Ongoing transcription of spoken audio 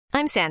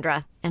I'm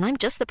Sandra, and I'm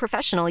just the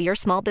professional your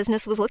small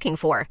business was looking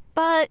for.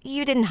 But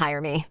you didn't hire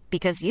me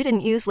because you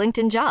didn't use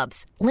LinkedIn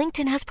Jobs.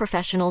 LinkedIn has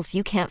professionals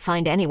you can't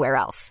find anywhere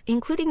else,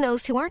 including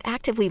those who aren't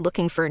actively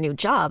looking for a new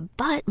job,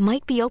 but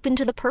might be open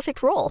to the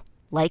perfect role,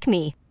 like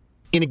me.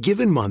 In a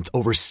given month,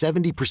 over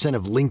 70%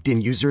 of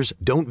LinkedIn users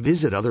don't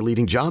visit other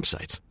leading job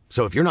sites.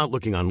 So if you're not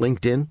looking on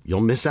LinkedIn,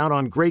 you'll miss out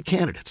on great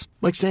candidates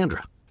like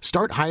Sandra.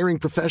 Start hiring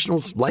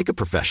professionals like a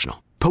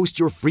professional. Post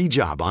your free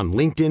job on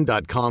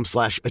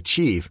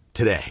linkedin.com/achieve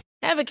today.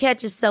 Ever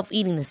catch yourself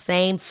eating the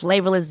same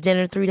flavorless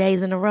dinner 3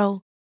 days in a row?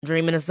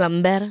 Dreaming of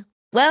something better?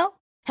 Well,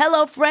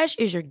 HelloFresh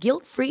is your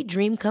guilt-free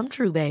dream come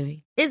true,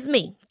 baby. It's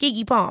me,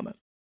 Keke Palmer.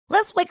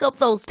 Let's wake up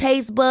those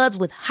taste buds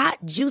with hot,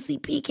 juicy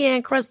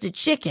pecan-crusted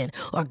chicken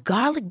or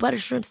garlic butter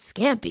shrimp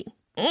scampi.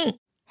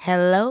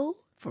 Hello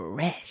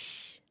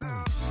Fresh.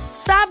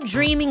 Stop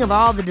dreaming of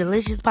all the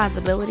delicious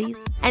possibilities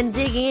and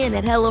dig in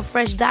at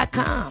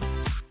HelloFresh.com.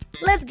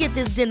 Let's get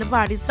this dinner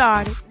party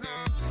started.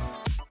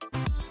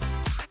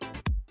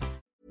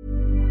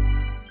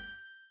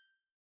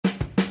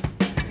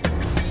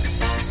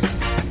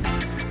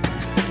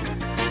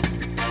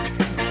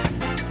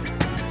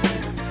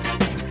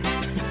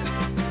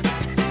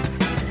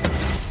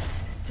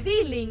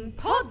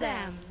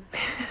 Tvillingpodden!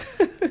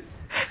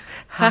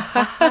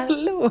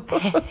 Hallå!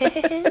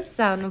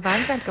 Hejsan och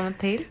varmt välkommen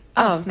till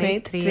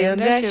avsnitt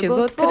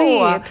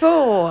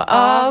 322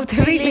 av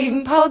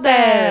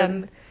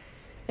Tvillingpodden!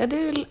 Ja,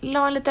 du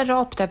la en liten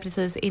rap där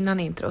precis innan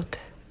introt.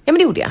 Ja, men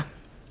det gjorde jag.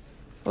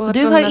 Och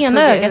du har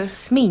ena ögat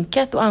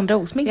sminkat och andra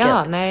osminkat.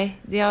 Ja, nej.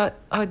 Jag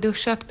har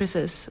duschat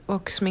precis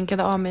och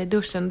sminkade av mig i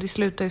duschen. Det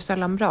slutar ju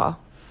sällan bra.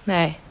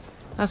 Nej.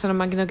 Alltså när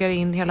man gnuggar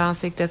in hela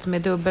ansiktet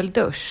med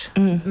dubbeldusch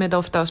med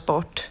doft av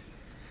sport.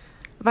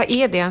 Vad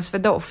är det ens för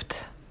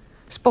doft?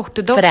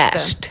 Sportdoften.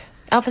 Fräscht.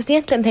 Ja, fast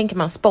egentligen tänker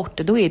man sport,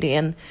 då är det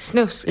en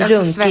snusk,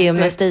 runkig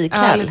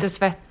gymnastikkväll. Ja, lite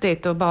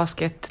svettigt och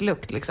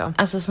basketlukt liksom.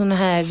 Alltså såna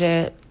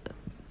här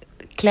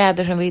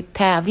kläder som vi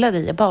tävlade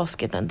i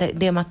basketen,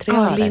 det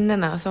materialet. Ja,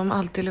 linnena som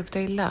alltid luktar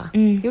illa.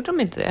 Gjorde de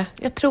inte det?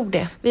 Jag tror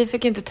det. Vi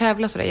fick inte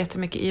tävla så där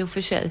jättemycket i och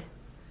för sig.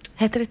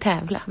 Hette det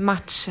tävla?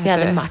 Match Vi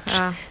hade det. match.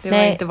 Ja, det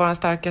var inte vår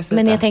starka sida.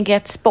 Men jag tänker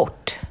att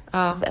sport,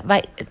 ja.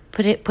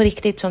 På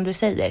riktigt som du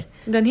säger.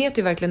 Den heter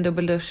ju verkligen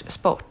dubbeldusch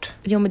sport.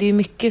 Jo, men det är ju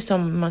mycket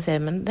som man säger,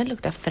 men den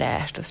luktar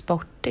fräscht och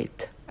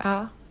sportigt.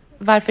 Ja.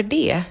 Varför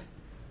det?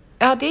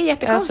 Ja, det är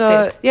jättekonstigt.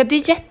 Alltså, ja, det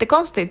är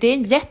jättekonstigt. Det är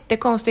en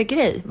jättekonstig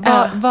grej.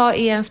 Vad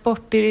är en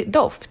sportig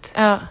doft?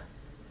 Ja.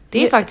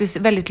 Det är faktiskt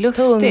väldigt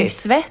lustigt.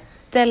 Tungsvett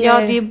eller? Ja,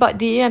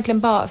 det är egentligen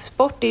bara...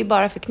 Sport är ju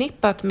bara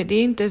förknippat med... Det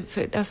är inte...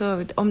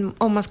 Alltså,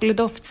 om man skulle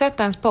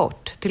doftsätta en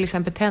sport, till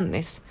exempel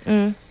tennis.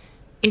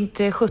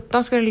 Inte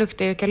 17 skulle det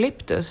lukta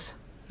eukalyptus.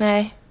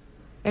 Nej.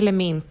 Eller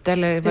mint,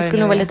 eller vad det skulle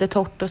nog vara lite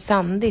torrt och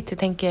sandigt. Jag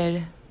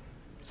tänker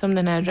som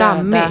den här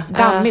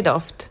dammig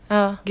doft.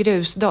 Ja.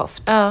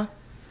 Grusdoft. Ja.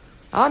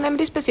 Ja, nej, men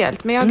det är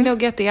speciellt. Men jag har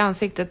gnuggat det i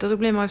ansiktet och då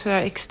blir man så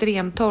där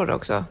extremt torr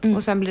också.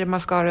 Och sen blir det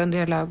mascara under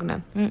hela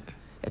ögonen.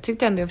 Jag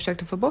tyckte ändå jag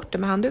försökte få bort det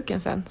med handduken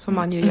sen, som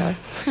man ju gör.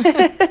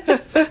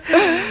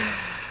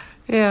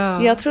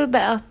 Ja. Jag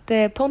trodde att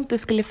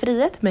Pontus skulle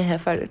fria till mig här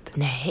förut.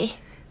 Nej.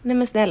 Nej,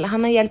 men snälla,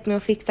 han har hjälpt mig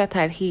att fixa det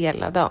här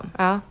hela dagen.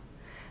 Ja.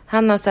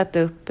 Han har satt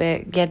upp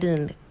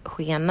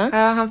gardinskena.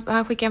 Ja,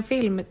 han skickade en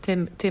film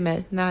till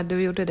mig när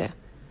du gjorde det.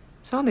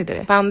 Sa han inte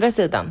det? På andra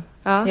sidan.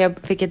 Ja. Jag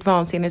fick ett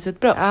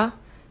vansinnesutbrott. Ja.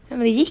 Ja,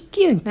 men det gick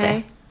ju inte.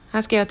 Nej.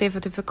 Han skrev att det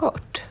är för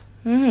kort.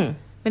 Men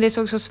det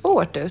såg så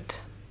svårt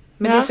ut.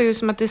 Men det såg ut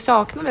som att det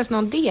saknades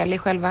någon del i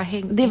själva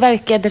Det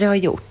verkade det ha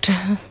gjort.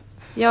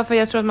 Ja, för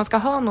jag tror att man ska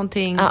ha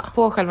någonting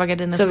på själva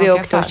gardinen. Så vi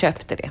åkte och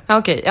köpte det.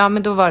 Okej, ja,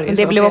 men då var det ju men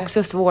så. Det blev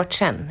också svårt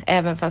sen,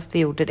 även fast vi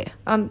gjorde det.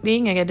 Ja, det är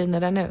inga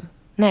gardiner där nu.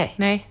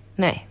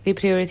 Nej, vi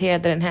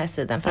prioriterade den här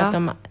sidan. För att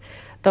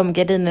de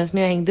gardiner som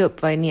jag hängde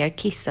upp var ju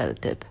nerkissade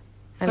typ.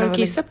 Har du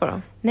kissat på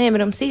dem? Nej, men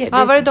de ser...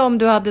 Ja, var det de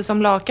du hade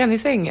som lakan i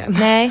sängen?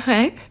 Nej.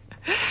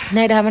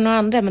 Nej, det här var några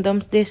andra,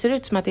 men det ser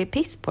ut som att det är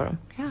piss på dem.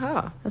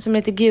 Jaha. Alltså de är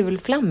lite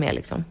gulflammiga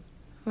liksom.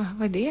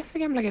 Vad är det för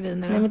gamla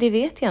gardiner då? Nej, men det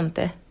vet jag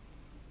inte.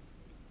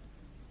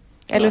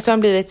 Eller så har han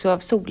blivit så av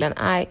solen.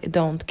 I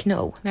don't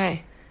know.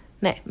 Nej,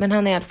 men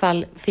han har i alla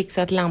fall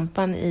fixat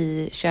lampan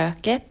i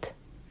köket.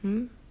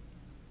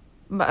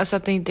 Så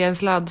att det inte är en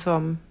sladd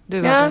som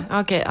du hade?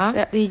 Okej,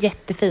 ja. Det är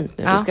jättefint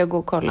nu. Du ska gå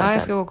och kolla sen.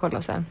 Jag ska gå och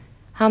kolla sen.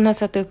 Han har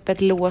satt upp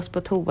ett lås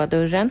på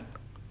toadörren.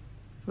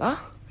 Va?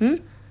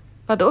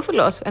 Vad då för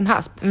lås? En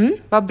hasp?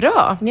 Vad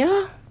bra.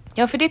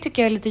 Ja, för det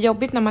tycker jag är lite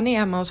jobbigt när man är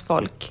hemma hos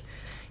folk.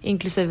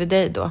 Inklusive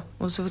dig då.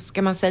 Och så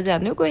ska man säga,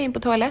 nu går jag in på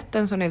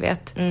toaletten som ni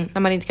vet. När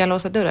man inte kan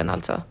låsa dörren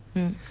alltså.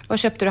 Vad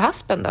köpte du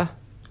haspen då?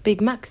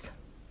 Big Max.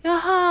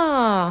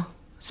 Jaha,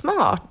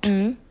 smart.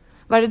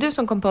 Var det du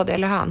som kom på det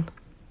eller han?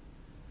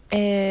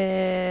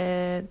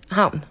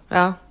 Han.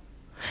 Ja.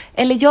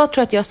 Eller jag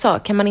tror att jag sa,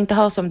 kan man inte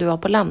ha som du har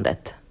på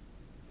landet?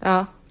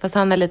 Ja. Fast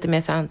han är lite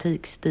mer så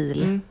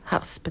antikstil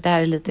hasp. Det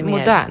här är lite mer...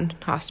 Modern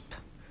hasp.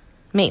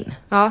 Min?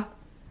 Ja.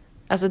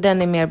 Alltså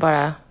den är mer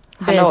bara...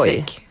 Halloj,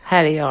 basic.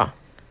 här är jag.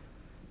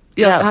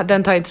 Ja,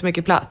 den tar inte så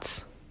mycket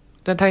plats.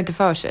 Den tar inte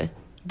för sig.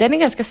 Den är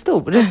ganska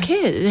stor.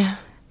 Okej.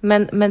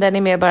 Men den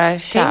är mer bara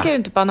Tänker du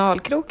inte på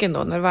analkroken då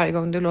när varje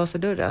gång du låser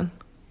dörren?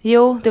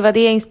 Jo, det var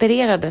det jag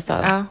inspirerades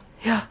av.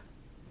 Ja.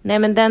 Nej,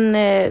 men den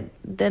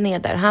är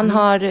där. Han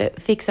har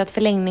fixat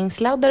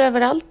förlängningssladdar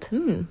överallt.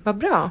 Vad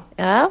bra.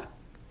 Ja.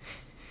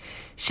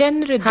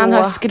 Känner du då... Han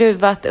har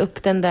skruvat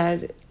upp den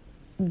där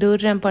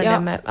dörren på den där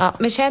med... Ja.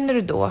 Men känner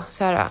du då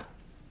så här...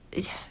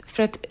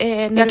 För att,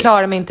 Jag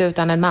klarar mig inte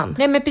utan en man.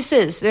 Nej, men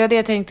precis. Det var det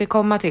jag tänkte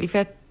komma till. För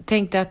jag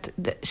tänkte att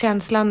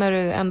känslan när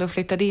du ändå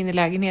flyttade in i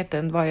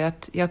lägenheten var ju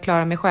att jag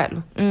klarar mig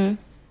själv.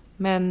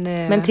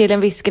 Men till en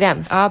viss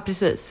gräns. Ja,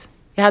 precis.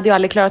 Jag hade ju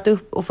aldrig klarat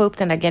upp att få upp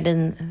den där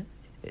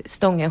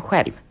gardinstången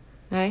själv.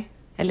 Nej.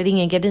 Eller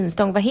ingen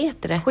gardinstång, vad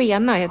heter det?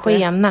 Skena heter det.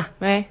 Skena.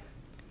 Nej.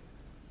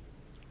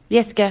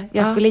 Jessica,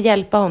 jag skulle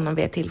hjälpa honom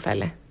vid ett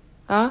tillfälle.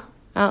 Ja.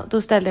 Ja,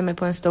 då ställde jag mig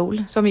på en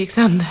stol. Som gick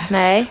sönder.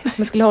 Nej,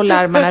 man skulle hålla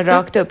armarna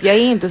rakt upp. Jag är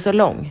inte så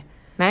lång.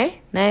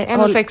 Nej.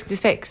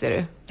 1,66 är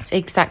du.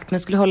 Exakt, men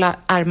skulle hålla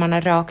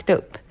armarna rakt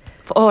upp.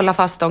 Och hålla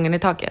fast stången i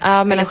taket.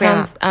 Ja, men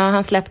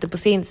han släppte på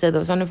sin sida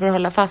och så nu får du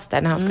hålla fast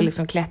där när han skulle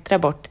liksom klättra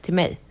bort till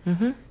mig.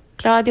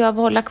 Klarade jag av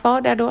att hålla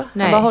kvar där då?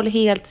 Nej. Han bara håller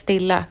helt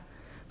stilla.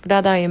 För då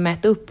hade han ju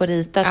mätt upp och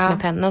ritat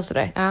med penna och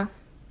sådär. Ja.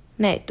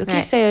 Nej, då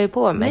kissade jag ju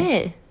på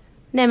mig.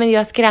 Nej, men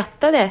jag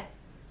skrattade.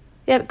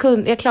 Jag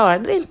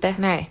klarade det inte.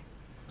 Nej.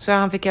 Så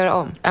han fick göra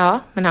om. Ja,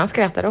 men han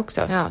skrattade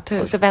också. Ja,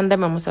 tur. Och så vände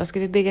man och sa, ska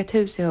vi bygga ett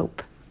hus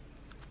ihop?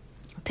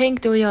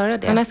 Tänk dig att göra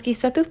det. Han har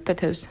skissat upp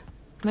ett hus.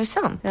 Är det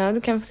sant? Ja,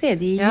 du kan få se.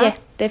 Det är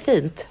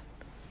jättefint.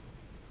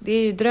 Det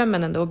är ju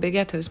drömmen ändå att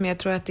bygga ett hus, men jag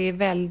tror att det är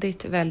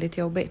väldigt, väldigt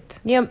jobbigt.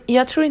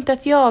 Jag tror inte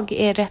att jag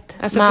är rätt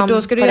man för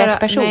då ska du rätt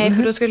person. Nej,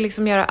 för då ska du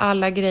liksom göra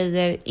alla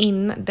grejer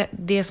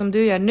det som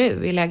du gör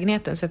nu i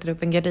lägenheten, sätter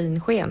upp en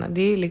gardinskena.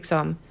 Det är ju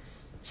liksom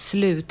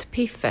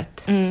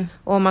slutpiffet.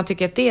 Och om man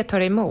tycker att det tar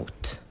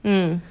emot,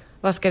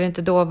 vad ska det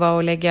inte då vara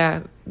att lägga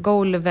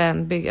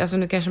golven, bygga? Alltså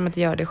nu kanske man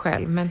inte gör det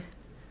själv, men...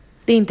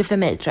 Det är inte för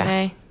mig, tror jag.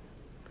 Nej.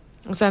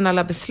 Och sen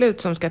alla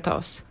beslut som ska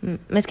tas.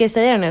 Men ska jag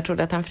säga det när jag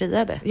trodde att han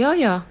friade?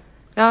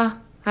 Ja,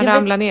 han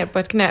ramlade ner på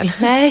ett knäl.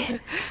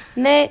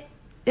 Nej,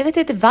 jag vet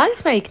inte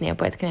varför jag gick ner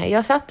på ett knä.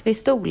 Jag satt vid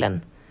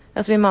stolen,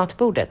 alltså vid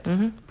matbordet.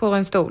 På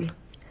en stol.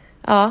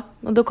 Ja,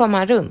 och då kom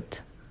han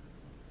runt.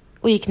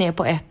 Och gick ner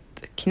på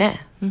ett knä.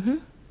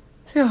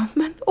 Så jag,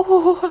 men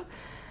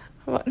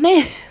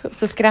nej. Och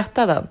så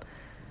skrattade han.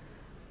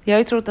 Jag har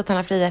ju trott att han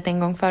har friat en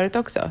gång förut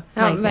också.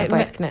 Ja, gick ner på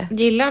ett knä.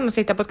 Gillar han att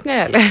sitta på ett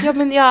knä eller? Ja,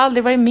 men jag har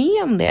aldrig varit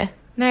med om det.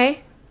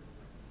 Nej.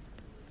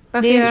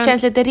 Varför det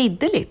känns lite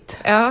ridderligt.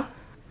 Ja.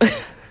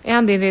 Är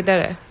han din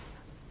riddare?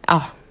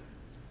 Ja.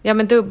 Ja,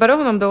 men dubbade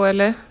honom då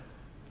eller?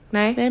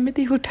 Nej, men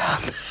det gjorde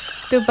han.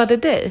 Dubbade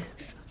dig?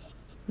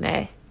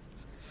 Nej.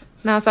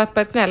 När han satt på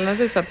ett knä eller när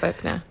du satt på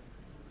ett knä?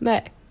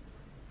 Nej.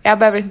 Jag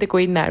behöver inte gå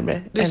in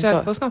närmare. Du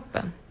sög på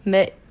snoppen?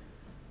 Nej.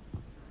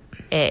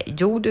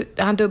 Jo,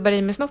 han dubbar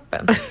i med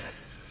snoppen.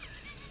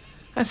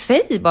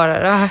 Säg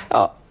bara då.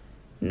 Ja.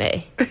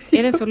 Nej.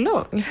 Är den så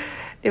lång?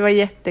 Det var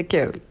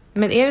jättekul.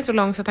 Men är det så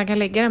lång så att han kan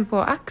lägga den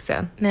på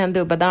axeln? När han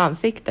dubbade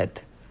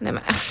ansiktet. Nej,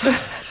 men alltså.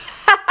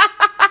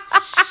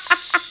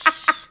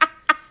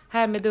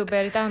 Härmed dubbar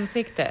jag ditt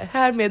ansikte.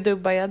 Härmed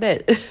dubbar jag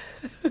dig.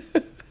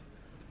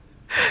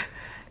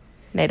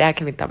 Nej, det här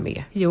kan vi inte ha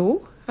med.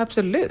 Jo,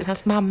 absolut.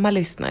 Hans mamma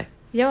lyssnar.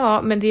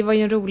 Ja, men det var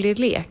ju en rolig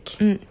lek.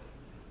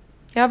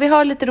 Ja, vi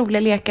har lite roliga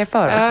lekar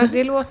för oss. Ja,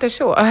 det låter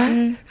så.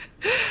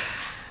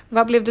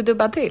 Vad blev du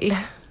dubbad till?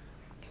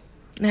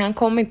 Nej, han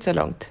kom inte så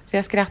långt. För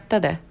jag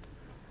skrattade.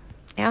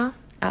 Ja.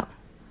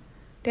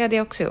 Det hade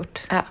jag också gjort.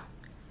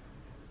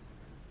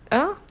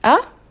 Ja.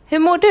 Hur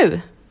mår du,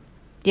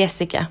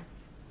 Jessica?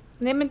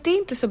 Nej, men det är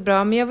inte så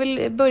bra. Men jag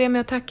vill börja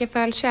med att tacka för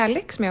all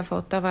kärlek som jag har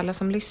fått av alla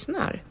som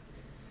lyssnar.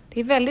 Det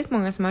är väldigt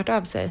många som har hört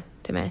av sig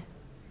till mig.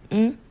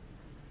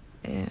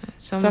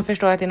 Som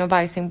förstår att det är någon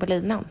vajsing på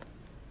linan.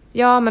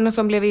 Ja, men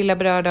som blev illa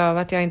berörda av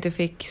att jag inte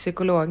fick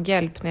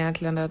psykologhjälp när jag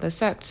egentligen hade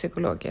sökt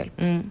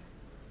psykologhjälp.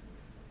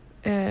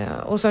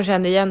 Och som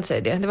kände igen sig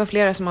i det. Det var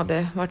flera som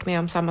hade varit med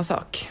om samma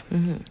sak.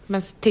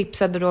 Men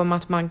tipsade då om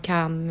att man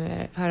kan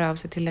höra av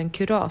sig till en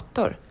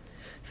kurator.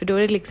 För då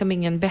är det liksom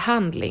ingen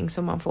behandling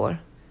som man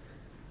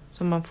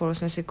får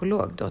hos en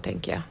psykolog då,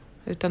 tänker jag.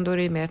 Utan då är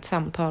det mer ett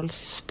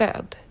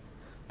samtalsstöd.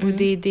 Och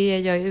det är det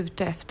jag är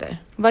ute efter.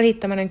 Var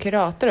hittar man en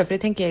kurator då? För det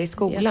tänker jag i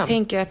skolan. Jag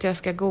tänker att jag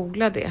ska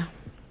googla det.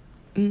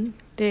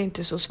 Det är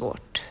inte så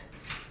svårt.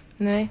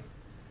 Nej.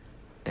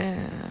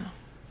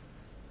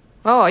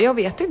 Ja, jag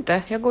vet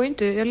inte. Jag går ju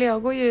inte...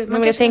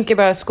 Men jag tänker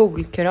bara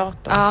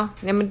skolkurator. Ja,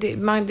 men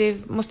det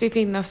måste ju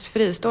finnas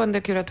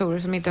fristående kuratorer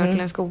som inte hör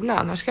till en skola.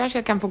 Annars kanske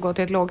jag kan få gå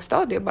till ett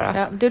lågstadie bara.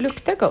 Ja, du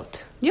luktar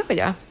gott.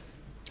 Ja.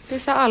 Det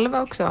sa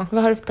Alva också.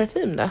 Vad har du för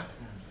parfym då?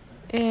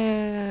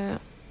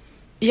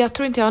 Jag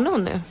tror inte jag har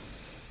någon nu.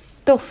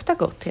 Dofta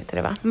gott heter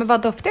det, va? Men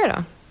vad doftar jag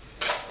då?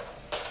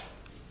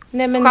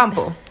 Nej, men...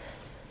 Shampoo.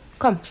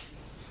 Kom.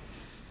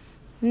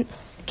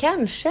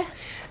 Kanske.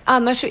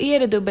 Annars så är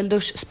det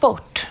dubbeldusch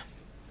sport.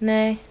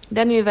 Nej.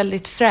 Den är ju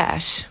väldigt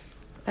fräsch.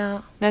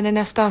 Ja. Den är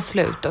nästan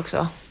slut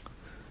också.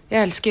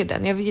 Jag älskar ju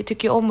den. Jag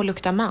tycker ju om att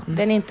lukta man.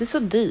 Den är inte så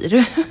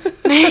dyr.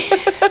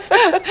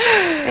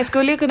 Jag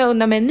skulle ju kunna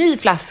unna mig en ny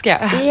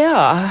flaska.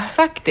 Ja.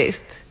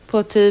 Faktiskt.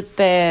 På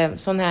typ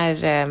sån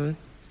här...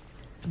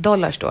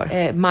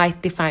 Dollarstore.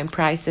 Mighty fine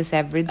prices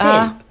every day.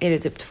 Ja. Är det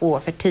typ 2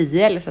 för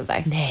 10 eller sånt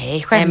där?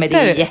 Nej, skämtar men det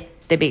är du?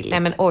 jättebilligt. Nej,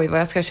 men oj vad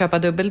jag ska köpa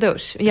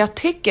dubbeldusch. Jag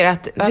tycker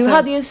att... Du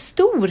hade ju en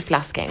stor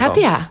flaska en gång.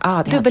 Hade jag?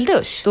 Ja, det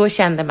Dubbeldusch? Då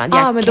kände man,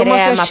 jag men då måste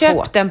jag kräma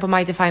köpt den på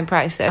Mighty Fine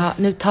Prices. Ja,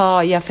 nu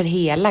tar jag för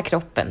hela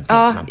kroppen.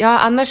 Ja,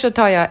 annars så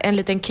tar jag en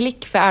liten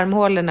klick för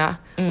armhålorna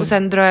och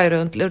sen drar jag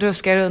runt,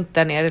 ruskar runt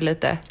där nere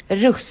lite.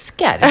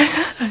 Ruskar?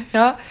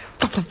 Ja.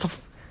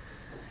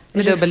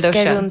 Med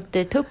dubbelduschen. Ruskar runt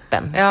i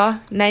tuppen? Ja,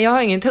 nej jag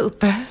har ingen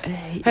tupp.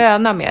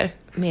 Höna mer.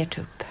 Mer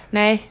tupp.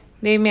 Nej,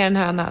 det är mer en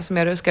höna som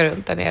jag ruskar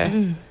runt där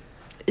nere.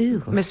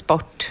 Med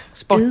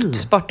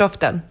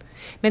sportdoften.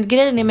 Men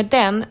grejen är med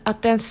den,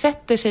 att den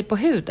sätter sig på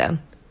huden.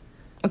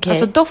 Okej.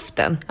 Alltså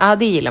doften. Ja,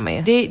 det gillar man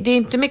ju. Det är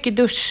inte mycket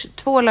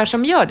duschtvålar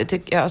som gör det,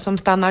 tycker jag, som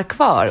stannar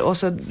kvar och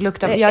så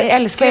luktar... Jag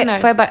älskar ju när...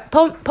 Får jag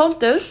bara...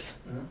 Pontus,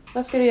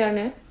 vad ska du göra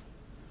nu?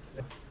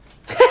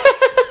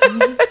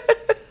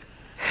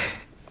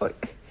 Oj.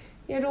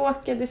 Jag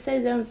råkade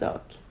säga en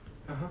sak.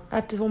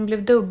 Att hon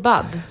blev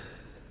dubbad.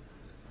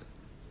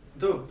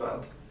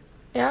 Dubbad?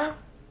 Ja.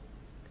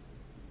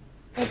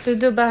 Att du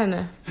dubbar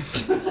henne.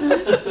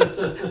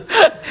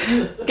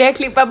 Ska jag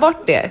klippa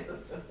bort det?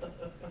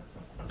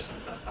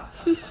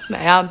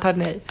 Nej, jag antar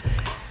nej.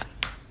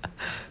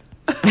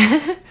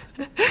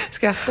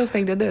 Skratta och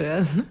stängde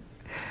dörren.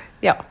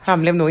 Ja,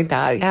 han blev nog inte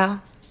arg. Ja.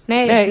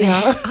 Nej.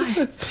 Ja.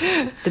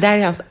 Det där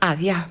är hans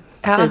arga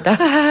sida.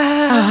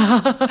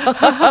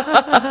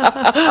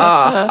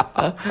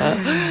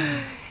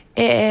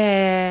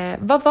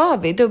 Vad var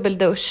vi?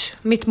 Dubbeldusch.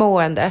 Mitt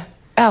mående.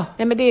 Ja.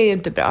 Nej, men det är ju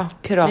inte bra.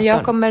 Kuratorn. Men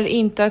jag kommer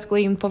inte att gå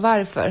in på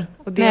varför.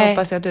 Och det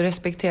hoppas jag att du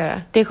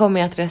respekterar. Det kommer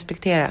jag att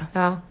respektera.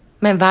 Ja.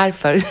 Men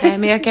varför? Nej,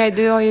 men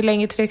du har ju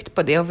länge tryckt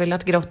på det och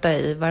velat grotta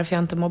i varför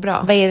jag inte mår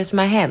bra. Vad är det som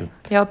har hänt?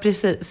 Ja,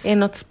 precis. Är det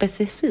något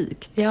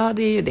specifikt? Ja,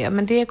 det är ju det.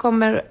 Men det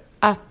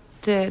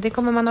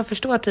kommer man att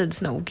förstå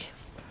tids nog.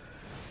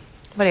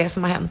 Vad det är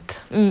som har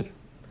hänt. Mm.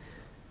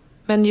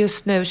 Men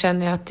just nu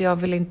känner jag att jag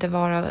vill inte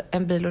vara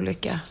en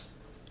bilolycka.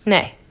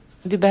 Nej,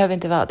 du behöver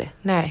inte vara det.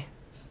 Nej.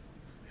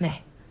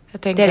 Nej.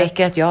 Jag tänker Det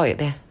räcker att jag är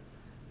det.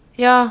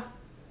 Ja,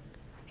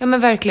 men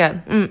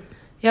verkligen. Mm.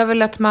 Jag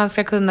vill att man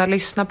ska kunna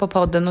lyssna på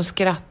podden och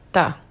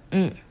skratta.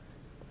 Mm.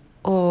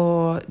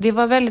 Och det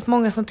var väldigt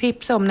många som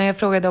tipsade om när jag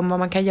frågade om vad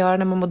man kan göra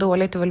när man mår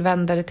dåligt och vill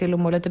vända det till att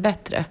må lite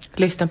bättre.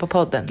 Lyssna på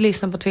podden.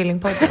 Lyssna på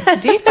Tvillingpodden.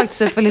 Det är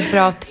faktiskt ett väldigt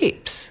bra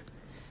tips.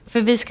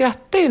 För vi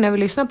skrattar ju när vi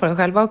lyssnar på den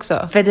själva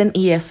också. För den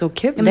är så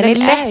kul. Ja, den är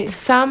den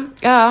lättsam.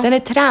 Ja. Den är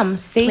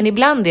tramsig. Men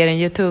ibland är den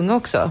ju tung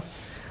också.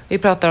 Vi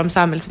pratar om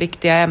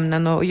samhällsviktiga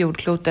ämnen och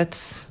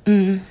jordklotets...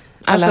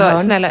 Alla alltså,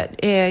 hörn. snälla,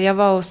 jag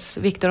var hos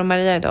Victor och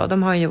Maria idag.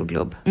 De har en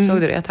jordglob.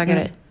 Såg du det? Jag taggar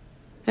dig.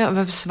 Ja,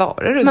 varför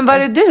svarar du inte? Men var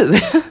är du?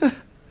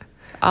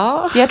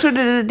 Ja. Jag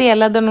trodde du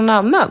delade någon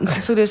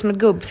annans. Såg du som ett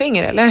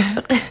gubbfinger, eller?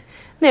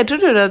 Nej, jag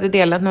trodde du hade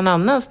delat någon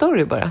annan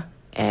story bara.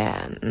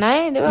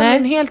 Nej, det var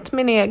Nej. helt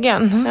min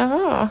egen.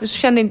 Jaha. Du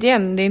kände inte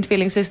igen din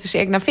tvillingsysters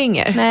egna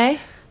finger. Nej.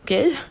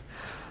 Okej.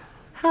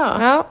 Ja.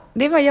 Ja,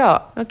 det var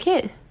jag.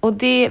 Okej.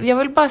 Och jag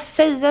vill bara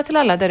säga till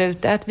alla där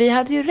ute att vi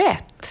hade ju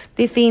rätt.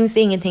 Det finns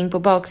ingenting på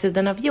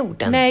baksidan av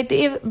jorden. Nej,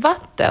 det är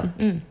vatten.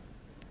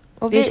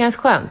 Och Det känns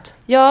skönt.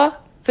 Ja,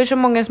 för så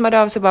många som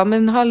hade av sig bara,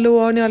 men hallå,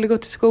 har ni aldrig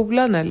gått till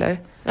skolan eller?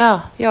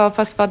 Ja. Ja,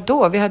 fast vad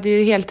då? Vi hade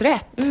ju helt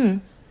rätt.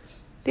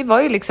 Det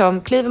var ju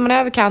liksom, kliver man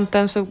över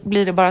kanten så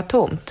blir det bara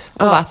tomt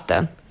och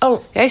vatten. Oh.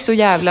 Jag är så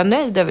jävla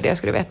nöjd över det,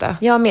 skulle du veta.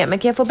 Jag med, men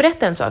kan jag få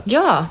berätta en sak?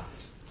 Ja.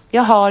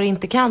 Jag har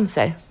inte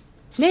cancer.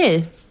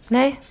 Nej.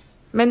 Nej.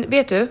 Men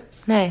vet du?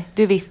 Nej,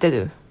 du visste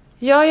du.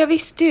 Ja, jag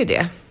visste ju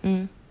det.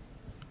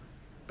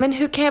 Men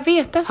hur kan jag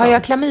veta sånt? Har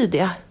jag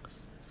klamydia?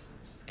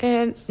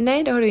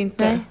 Nej, det har du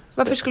inte. Nej.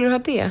 Varför skulle du ha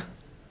det?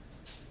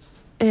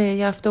 Jag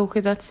har haft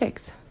oskyddat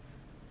sex.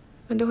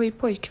 Men du har ju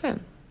pojkvän.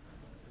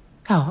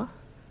 Ja.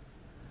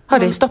 Har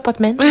det stoppat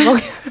mig någon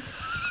gång?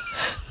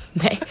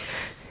 Nej.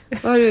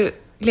 Har du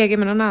legat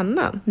med någon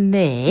annan?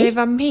 Nej. Nej,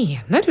 vad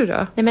menar du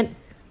då? Nej, men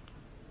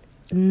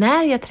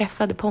när jag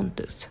träffade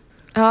Pontus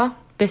Ja.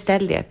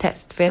 beställde jag ett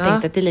test. För jag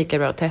tänkte att det är lika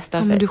bra att testa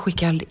sig. Men du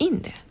skickade aldrig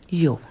in det?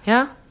 Jo.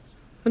 Ja.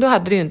 Men då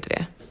hade du ju inte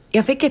det.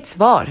 Jag fick ett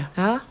svar.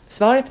 Ja.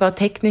 Svaret var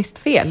tekniskt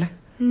fel.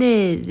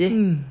 Nej.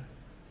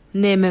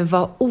 Nej, men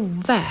vad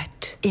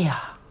ovärt. Ja.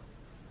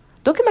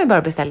 Då kan man ju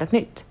bara beställa ett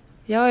nytt.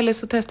 Ja, eller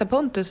så testa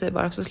Pontus i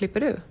bara så slipper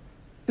du.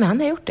 Men han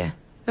har gjort det.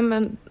 Ja,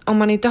 men om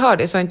man inte har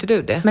det så har inte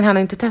du det. Men han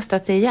har inte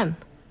testat sig igen.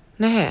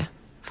 Nej.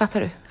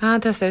 Fattar du?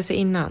 Han testade sig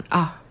innan.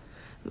 Ja.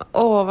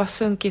 Åh, vad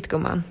sunkigt,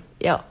 gumman.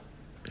 Ja.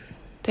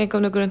 Tänk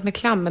om du går runt med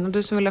klammen och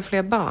du som vill ha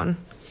fler barn.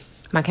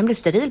 Man kan bli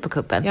steril på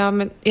kuppen.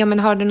 Ja, men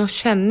har du några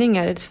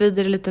känningar? Det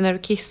svider lite när du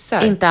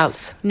kissar? Inte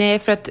alls. Nej,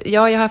 för att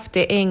jag har haft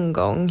det en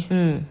gång.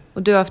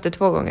 Och du har haft det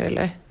 2 gånger,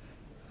 eller?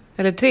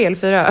 Eller 3 eller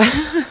 4?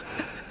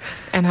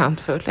 En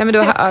handfull. Nej, men du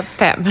har haft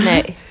 5.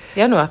 Nej,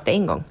 jag har nog haft det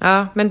en gång.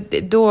 Ja, men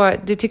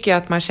det tycker jag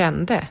att man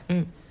kände.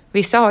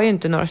 Vissa har ju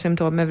inte några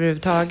symptom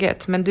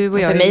överhuvudtaget. Men du och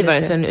jag För är mig lite... var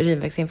det så en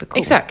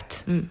urinvägsinfektion.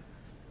 Exakt.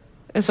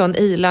 En sån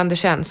ilande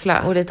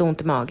känsla. Och lite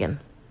ont i magen.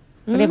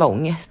 Och det var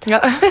ångest.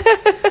 Ja.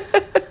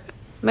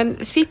 Men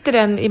sitter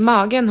den i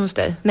magen hos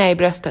dig? Nej, i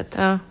bröstet.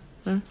 Ja.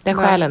 Där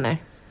själen är.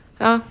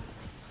 Ja.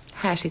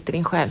 Här sitter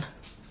din själ.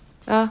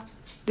 Ja.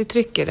 Det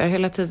trycker där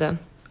hela tiden.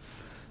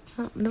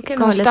 Ja, då kan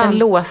du ha en liten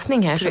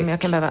låsning här som jag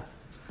kan behöva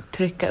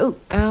trycka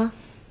upp. Ja.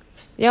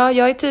 Ja,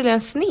 jag är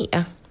tydligen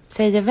sned.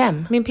 Säger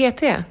vem? Min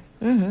PT.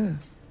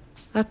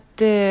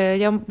 Att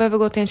jag behöver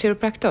gå till en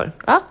kiropraktor.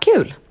 Ja,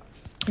 kul.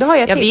 Då har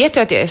jag Jag tips. vet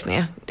ju att jag är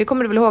sned. Det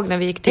kommer du väl ihåg när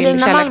vi gick till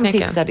Elina Malm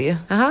Källarknäcken? tipsade ju.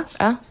 Aha.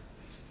 Ja.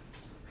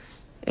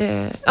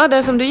 Ja,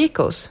 den som du gick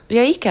hos.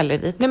 Jag gick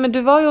aldrig dit. Nej, men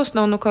du var ju hos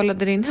någon och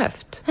kollade din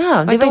höft. Ja, det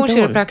var inte var hon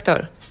inte hon.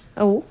 kiropraktor?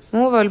 Jo.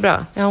 Hon var väl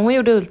bra? Ja, hon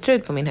gjorde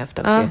ultraljud på min höft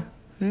också. Ja.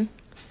 ju.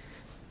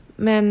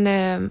 Men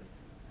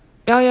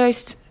ja, jag är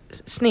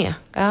sned.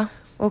 Ja.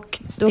 Och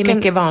Det är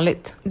mycket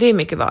vanligt. Det är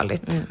mycket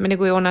vanligt, men det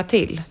går ju att ordna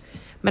till.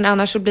 Men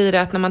annars så blir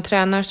det att när man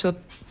tränar så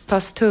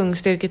pass tung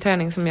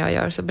styrketräning som jag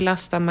gör så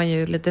belastar man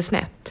ju lite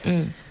snett.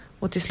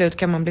 Och till slut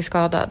kan man bli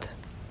skadad.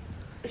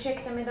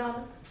 Ursäkta mig,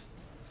 damen.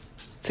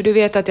 För du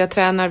vet att jag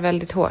tränar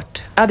väldigt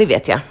hårt. Ja, det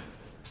vet jag.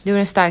 Du är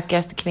den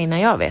starkaste kvinnan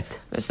jag vet.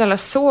 Men snälla,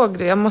 såg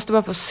du? Jag måste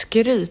bara få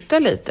skryta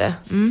lite.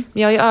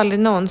 Jag har ju aldrig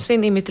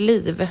någonsin i mitt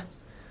liv,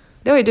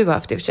 det har ju du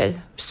haft i och för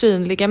sig,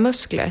 synliga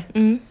muskler.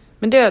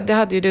 Men det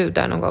hade ju du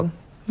där någon gång.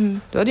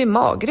 Du hade ju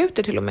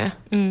magrutor till och med.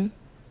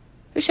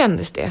 Hur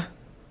kändes det?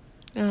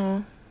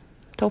 Ja,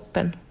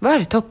 toppen. Var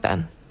det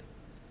toppen?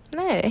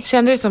 Nej.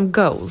 Kände du det som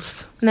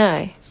goals?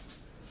 Nej.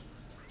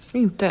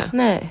 Inte?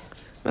 Nej.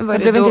 Men vad är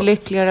Jag det blev då? inte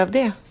lyckligare av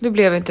det. Du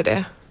blev inte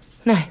det?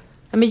 Nej.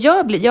 Nej,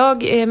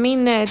 men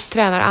min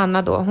tränare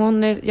Anna då,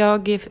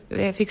 jag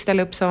fick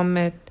ställa upp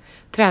som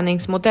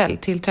träningsmodell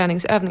till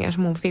träningsövningar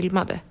som hon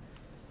filmade.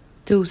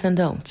 Do's and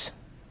don'ts.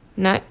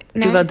 Nej.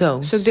 Du var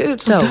don'ts. Såg du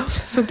ut som don'ts?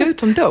 Såg du ut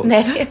som don'ts?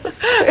 Nej.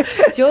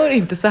 Gör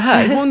inte så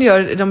här. Hon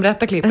gör de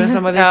rätta klippen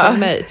som var visat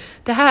mig.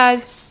 Det här,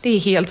 det är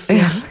helt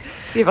fel.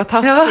 Det var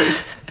taskigt.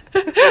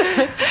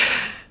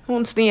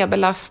 Hon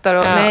snedbelastar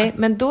och nej.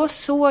 Men då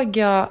såg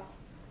jag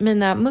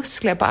mina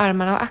muskler på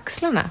armarna och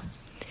axlarna.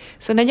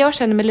 Så när jag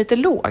känner mig lite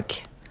låg,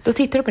 Då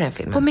tittar du på den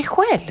filmen. på mig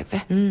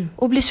själv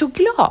och blir så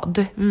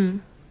glad.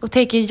 Och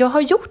tänker, jag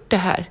har gjort det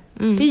här.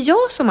 Det är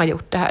jag som har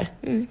gjort det här.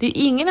 Det är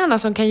ingen annan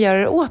som kan göra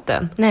det åt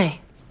den.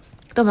 Nej.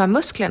 De här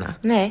musklerna.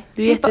 Nej,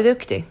 du är Det är bara-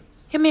 jätteduktig.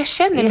 Ja, men jag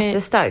känner mig...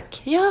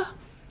 Jättestark. Ja,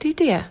 det är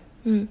det.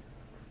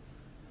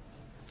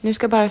 Nu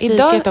ska bara psyket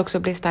Idag- också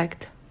bli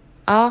starkt.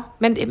 Ja,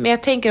 men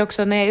jag tänker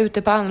också när jag är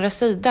ute på andra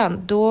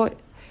sidan, då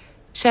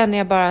känner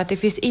jag bara att det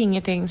finns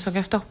ingenting som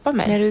kan stoppa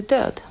mig. När du är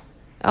död.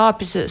 Ja,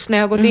 precis. När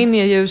jag har gått in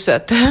i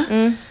ljuset,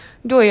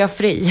 då är jag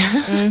fri.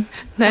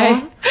 Nej.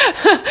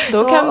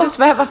 Då kan du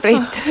sväva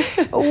fritt.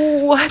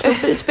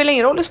 Det spelar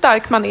ingen roll hur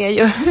stark man är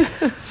ju.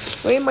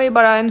 Då är man ju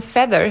bara en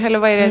feather. Eller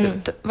vad är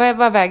det?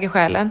 Vad väger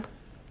själen?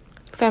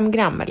 5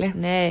 gram eller?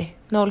 Nej.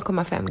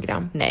 0,5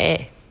 gram.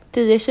 Nej.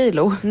 10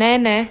 kilo.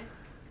 Nej.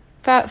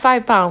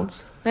 5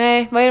 pounds.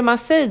 Nej, vad är det man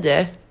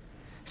säger?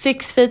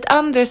 6 feet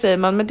under säger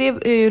man, men det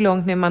är ju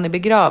långt när man är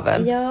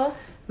begraven. Ja.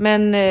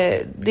 Men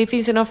det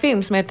finns ju någon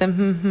film som heter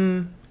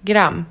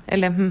gram.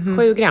 Eller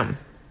 7 gram.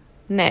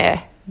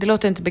 Nej, det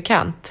låter inte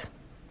bekant.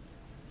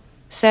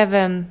 7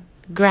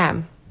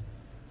 gram.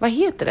 Vad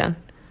heter den?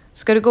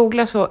 Ska du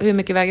googla så hur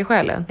mycket väger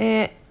själen?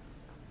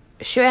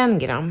 21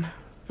 gram.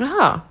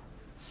 Jaha.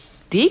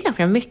 Det är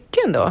ganska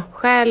mycket ändå.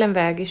 Själen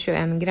väger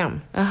 21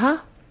 gram. Jaha.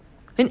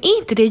 Men är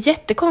inte det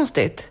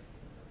jättekonstigt?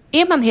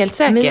 Är man helt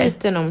säker?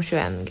 Myten om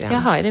 21 gram.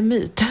 Jaha, är det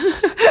myt?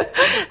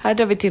 Här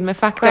drar vi till med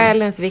fakta.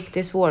 Själens vikt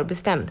är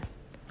svårbestämd.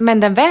 Men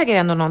den väger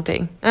ändå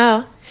någonting.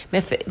 Ja.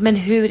 Men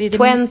hur är det...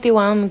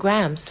 21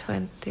 grams.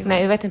 21.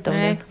 Nej, jag vet inte om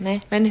Nej. det.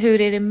 Nej. Men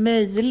hur är det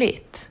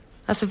möjligt?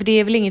 Alltså, för det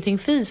är väl ingenting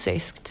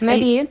fysiskt? Nej,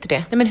 det är ju inte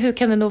det. Nej, men hur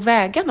kan det nog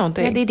väga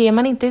någonting? Ja, det är det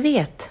man inte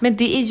vet. Men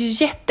det är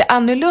ju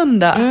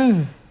jätteannorlunda.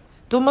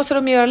 Då måste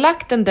de ju ha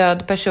lagt en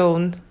död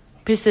person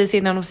precis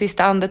innan de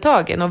sista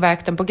andetagen och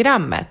vägt den på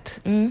grammet.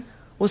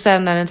 Och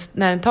sen när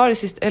den tar det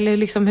sista... Eller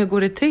liksom, hur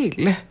går det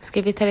till?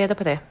 Ska vi ta reda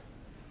på det?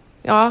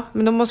 Ja,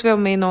 men då måste vi ha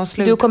med i någon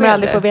slutskede. Du kommer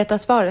aldrig få veta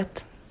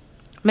svaret.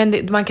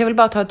 Men man kan väl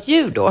bara ta ett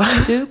djur då?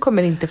 Du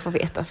kommer inte få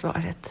veta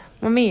svaret.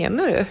 Vad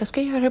menar du? Jag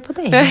ska göra det på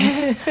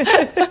dig.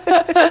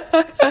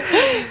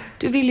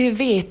 Du vill ju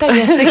veta,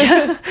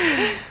 Jessica.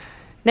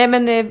 Nej,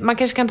 men man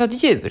kanske kan ta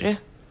ett djur.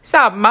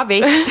 Samma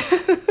vikt.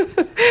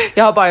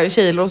 Jag har bara en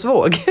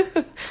kilosvåg.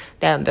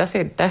 Det ändras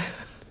inte.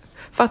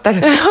 Fattar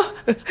du?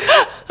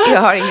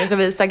 Jag har ingen som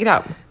visar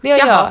gram. Det har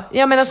jag. Jaha.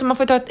 Ja, men alltså man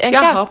får ta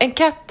en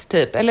katt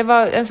typ.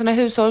 Eller en sån här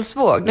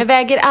hushållsvåg. Men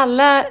väger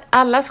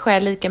allas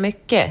själ lika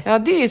mycket? Ja,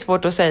 det är ju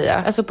svårt att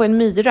säga. Alltså på en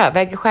myra,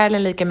 väger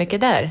själen lika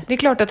mycket där? Det är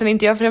klart att den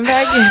inte gör, för den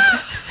väger ju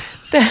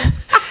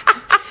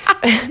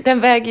den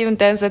väger ju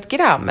inte ens 1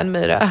 gram, en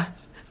myra.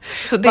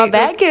 Så det, Vad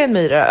väger en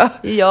myra?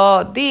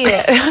 Ja,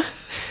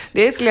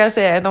 det skulle jag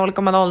säga är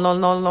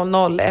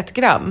 0,00001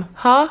 gram.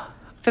 Ja.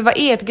 För vad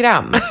är 1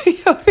 gram?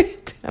 Jag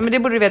vet. Ja, men det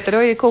borde du veta, du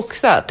har ju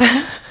koksat.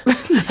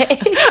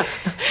 Nej.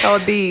 Ja,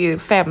 det är ju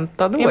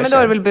 15 år Ja, men då sedan.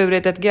 har du väl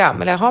burit 1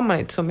 gram, eller har man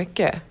inte så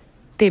mycket?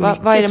 Det är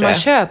mycket, Vad är det tror man jag.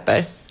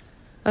 köper?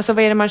 Alltså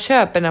vad är det man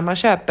köper när man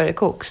köper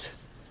koks?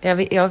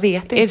 Jag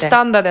vet Är inte.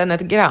 standarden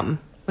 1 gram?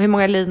 Och hur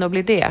många linor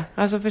blir det?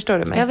 Alltså förstår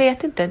du mig? Jag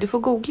vet inte, du får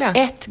googla.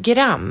 1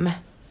 gram?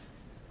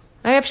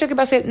 Nej, jag försöker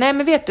bara se. Nej,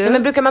 men vet du?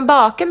 Men brukar man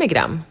baka med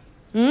gram?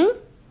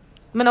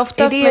 Men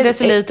oftast Är det- med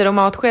deciliter och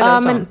matskedar Ja,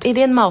 och men sånt. är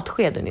det en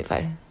matsked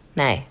ungefär?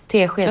 Nej,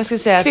 tesked. Jag skulle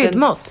säga att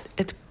kryddmått.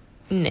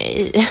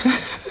 Nej.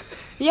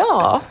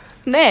 Ja.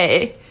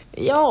 Nej.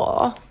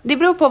 Ja. Det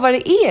beror på vad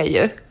det är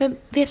ju. Men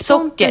vet Socker,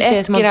 Pontus det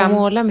 1 som man gram.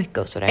 målar mycket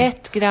och sådär?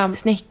 1 gram.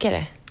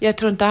 Snickare. Jag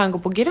tror inte han går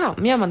på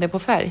gram. Gör man det på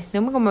färg?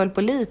 De går väl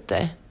på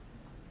liter.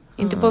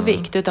 Inte på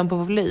vikt, utan på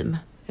volym.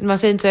 Man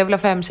säger inte så jävla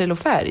 5 kilo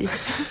färg.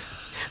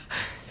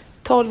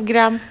 12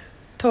 gram.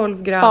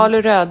 12 gram.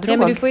 Falu rödråg. Nej,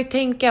 men du får ju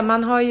tänka.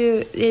 Man har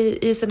ju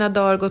i sina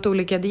dagar gått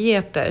olika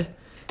dieter.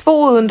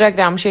 200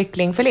 gram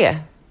kycklingfilé.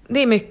 Det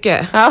är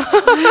mycket. Ja.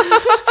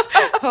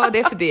 Vad är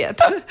det för diet?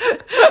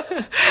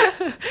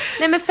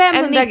 Nej, men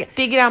 500,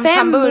 90 grams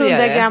 500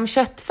 hamburgare. gram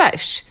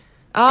köttfärs.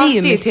 Ja, det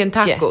är ju till en mycket.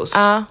 tacos.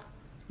 Ja.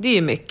 Det är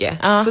ju mycket.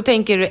 Ja. Så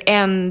tänker du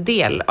en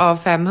del av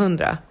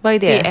 500. Vad är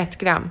det? Det är 1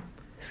 gram.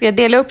 Ska jag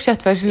dela upp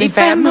köttfärsen I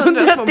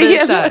 500 små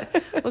delar? bitar.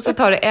 Och så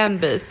tar du en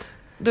bit.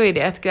 Då är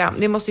det 1 gram.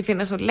 Det måste ju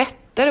finnas något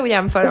lättare att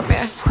jämföra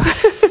med.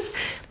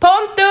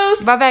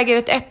 Pontus! Vad väger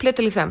ett äpple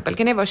till exempel?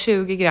 Kan det vara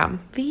 20 gram?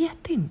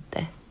 Vet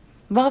inte.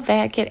 Vad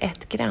väger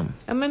 1 gram?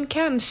 Ja, men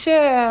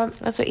kanske...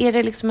 Alltså är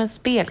det liksom en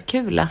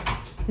spelkula?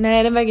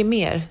 Nej, den väger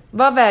mer.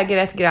 Vad väger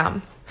 1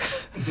 gram?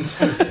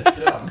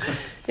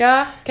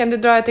 Ja, kan du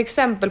dra ett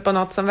exempel på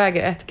något som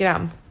väger 1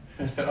 gram?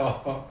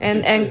 Ja.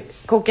 En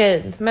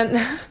kokain. Men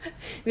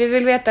vi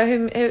vill veta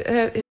hur...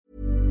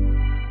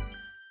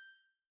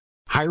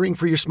 Hiring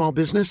for your small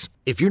business?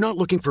 If you're not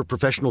looking for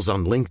professionals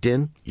on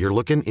LinkedIn, you're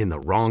looking in the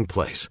wrong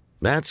place.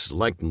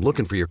 That's like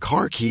looking for your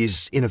car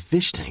keys in a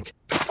fish tank.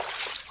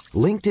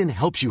 LinkedIn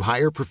helps you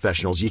hire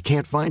professionals you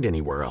can't find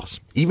anywhere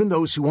else, even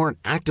those who aren't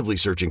actively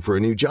searching for a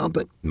new job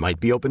but might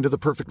be open to the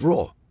perfect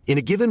role. In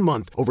a given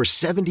month, over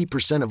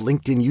 70% of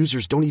LinkedIn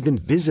users don't even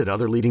visit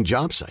other leading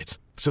job sites.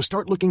 So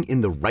start looking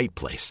in the right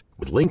place.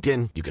 With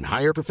LinkedIn, you can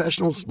hire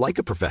professionals like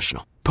a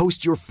professional.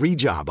 Post your free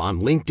job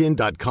on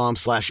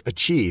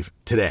linkedin.com/achieve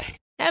today.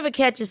 Ever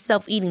catch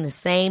yourself eating the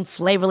same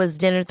flavorless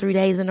dinner 3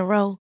 days in a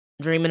row?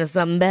 Dreaming of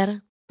something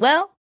better?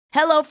 Well,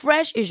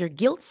 HelloFresh is your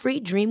guilt-free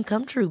dream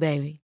come true,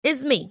 baby.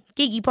 It's me,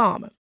 Keke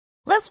Palmer.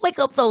 Let's wake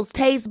up those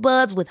taste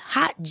buds with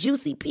hot,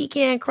 juicy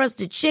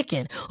pecan-crusted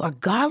chicken or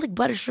garlic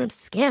butter shrimp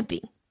scampi.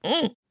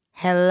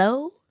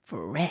 Hello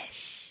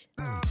Fresh.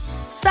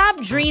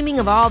 Stop dreaming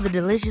of all the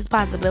delicious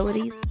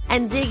possibilities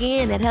and dig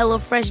in at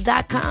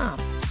HelloFresh.com.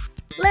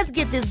 Let's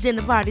get this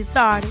dinner party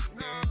started.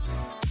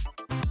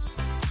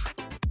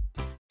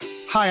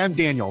 Hi, I'm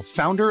Daniel,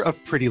 founder of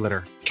Pretty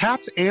Litter.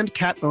 Cats and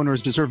cat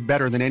owners deserve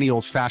better than any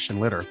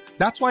old-fashioned litter.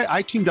 That's why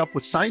I teamed up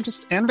with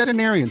scientists and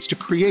veterinarians to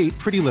create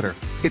Pretty Litter.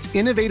 Its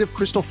innovative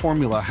crystal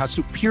formula has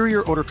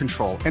superior odor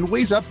control and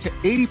weighs up to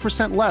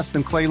 80% less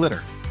than clay litter.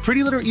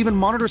 Pretty Litter even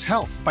monitors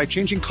health by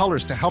changing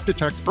colors to help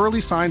detect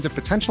early signs of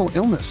potential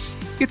illness.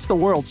 It's the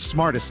world's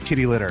smartest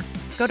kitty litter.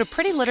 Go to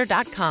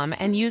prettylitter.com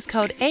and use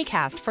code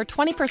ACAST for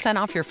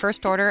 20% off your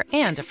first order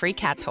and a free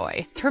cat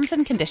toy. Terms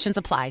and conditions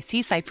apply.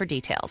 See site for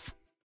details.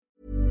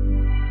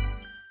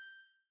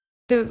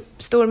 Hur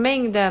stor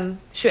mängden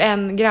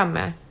 21 gram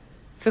är?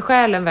 För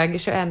själen väger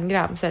 21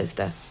 gram, sägs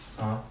det.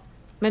 Ja.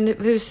 Men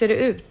hur ser det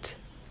ut?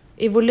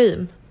 I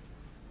volym?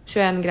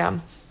 21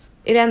 gram.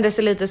 Är det 1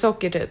 deciliter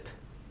socker typ?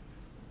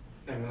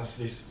 Nej, men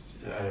alltså,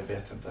 jag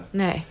vet inte.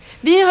 Nej.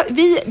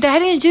 Det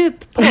här är en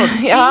djup podd.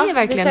 Ja, det är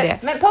verkligen det.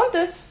 Men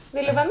Pontus,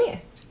 vill du vara med?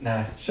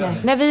 Nej, känner.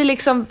 När vi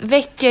liksom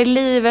väcker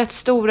livets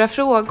stora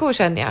frågor,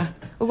 känner jag.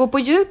 Och går på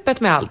djupet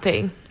med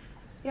allting.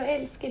 Jag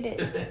älskar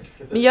dig.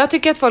 Men jag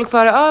tycker att folk får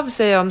höra av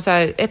sig om så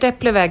här, ett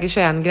äpple väger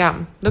 21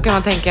 gram. Då kan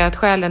man tänka att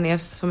själen är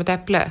som ett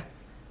äpple.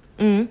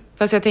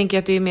 Fast jag tänker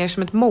att det är mer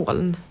som ett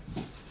moln.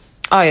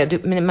 Ja,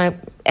 men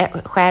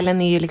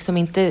själen är ju liksom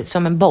inte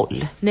som en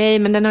boll. Nej,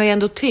 men den har ju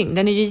ändå tyngd.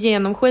 Den är ju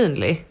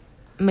genomskinlig.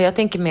 Men jag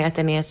tänker mer att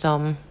den är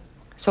som...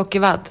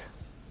 Sockervadd.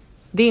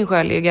 Din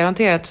själ är ju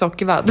garanterat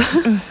sockervadd.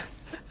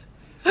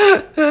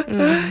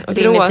 Och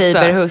din är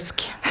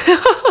fiberhusk.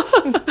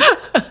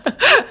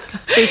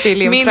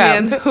 Min är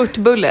en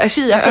hurtbulle,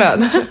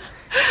 chiafrön.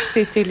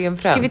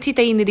 Fysilliumfrön. Ska vi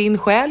titta in i din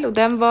själ? Och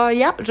den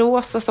var,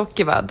 rosa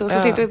sockervadd. Och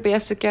så tittar vi på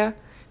Jessica.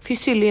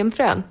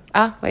 Fysilliumfrön.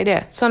 Ja, Vad är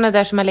det? sådana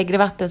där som man lägger i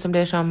vatten som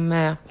blir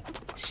som...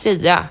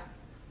 Chia.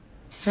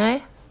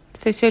 Nej,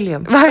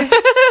 fysillium.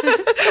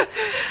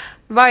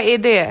 Vad är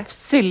det?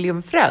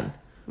 Psylliumfrön.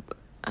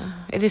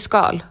 Är det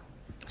skal?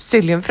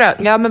 Psylliumfrön.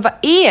 Ja, men vad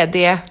är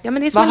det? Ja,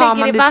 men det är som Vad man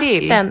har lägger man i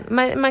det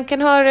vatten. Man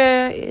kan ha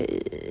det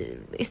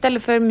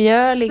istället för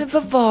mjöl i Men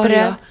vad var bröd.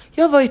 det?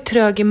 Jag var ju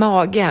trög i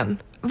magen.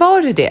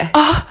 Var du det?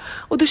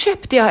 Och då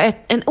köpte jag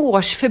en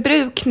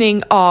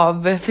årsförbrukning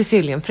av...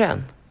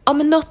 Fysilliumfrön. Ja,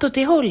 men något åt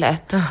det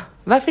hållet.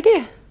 Varför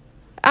det?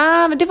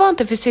 Men det var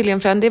inte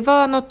fysilliumfrön. Det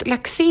var något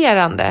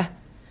laxerande.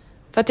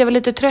 För att jag var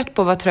lite trött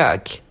på att vara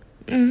trög.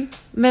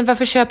 Men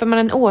varför köper man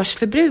en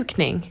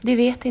årsförbrukning? Det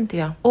vet inte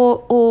jag.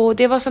 Och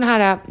det var sån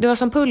här, det var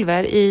som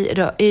pulver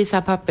i så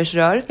här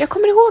pappersrör. Jag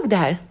kommer ihåg det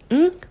här.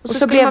 Och så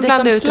skulle man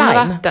blanda ut det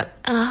med vatten.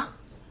 Ja.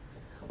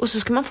 Och så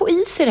ska man få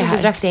i sig det Du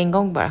här. drack det en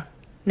gång bara.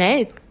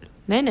 Nej.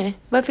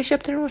 Varför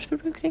köpte du en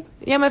årsförbrukning?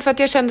 Ja, men för att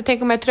jag kände,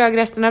 tänk om jag är trög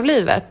resten av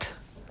livet.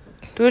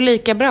 Då är det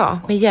lika bra.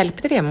 Men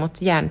hjälpte det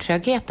mot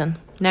hjärntrögheten?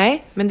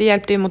 Nej, men det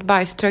hjälpte ju mot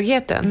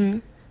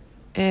bajströgheten.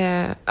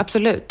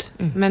 Absolut.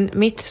 Men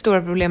mitt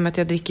stora problem är att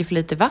jag dricker för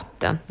lite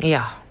vatten.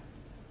 Ja.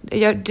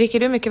 Dricker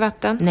du mycket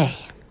vatten? Nej.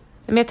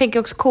 Men jag tänker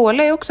också,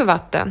 cola är också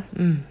vatten.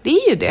 Det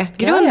är ju det.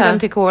 Grunden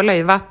till cola är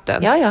ju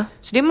vatten. Ja.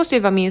 Så det måste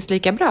ju vara minst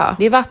lika bra.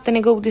 Det är vatten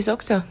i godis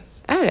också.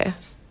 Är det?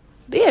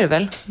 Det är det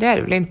väl? Det är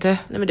det väl inte?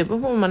 Nej, men det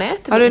beror på vad man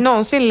äter. Har du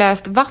någonsin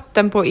läst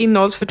vatten på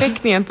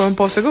innehållsförteckningen på en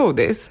påse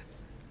godis?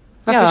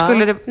 Varför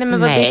skulle det... Nej, men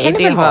Nej,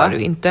 det har du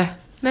inte.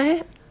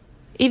 Nej.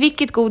 I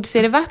vilket godis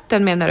är det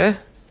vatten, menar du?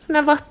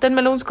 Såna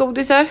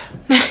vattenmelonsgodisar.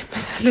 Nej, men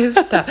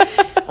sluta.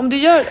 om du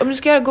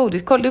ska göra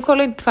godis, du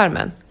kollar inte på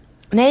Farmen.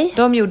 Nej.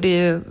 De gjorde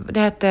ju, det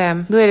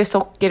hette... Då är det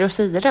socker och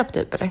sirap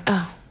typ, eller? Ja,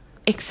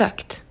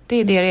 exakt. Det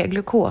är det är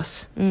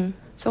glukos.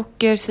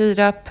 Socker,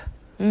 sirap,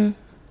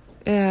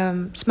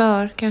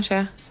 smör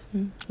kanske.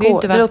 Det är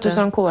inte Det vatten. låter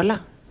som cola.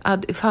 Ja,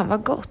 fan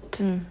vad gott.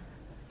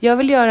 Jag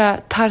vill göra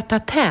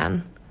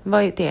tartatin.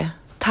 Vad är det?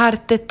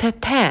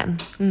 Tartatin.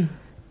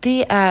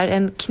 Det är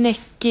en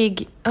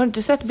knäckig... Har du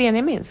inte sett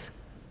Benjamins?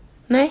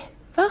 Nej.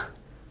 Va?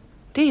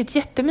 Det är ett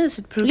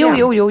jättemysigt program.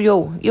 Jo.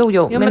 Ja,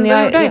 men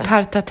vad gjorde jag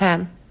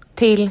tartatin?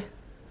 Till...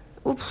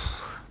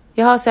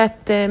 Jag har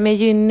sett med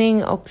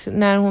Gynning och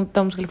när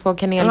de skulle få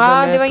kanelbullepudding.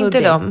 Ja, det var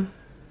inte dem.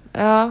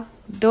 Ja,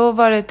 då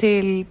var det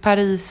till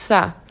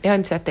Parisa. Jag har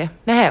inte sett det.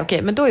 Nej,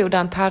 okej. Men då gjorde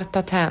han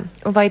tartatin.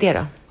 Och vad är det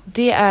då?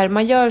 Det är,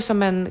 man gör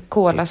som en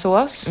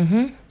kolasås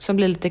som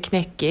blir lite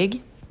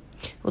knäckig.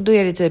 Och då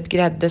är det typ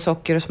grädde,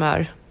 socker och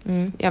smör.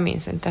 Jag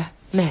minns inte.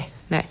 Nej.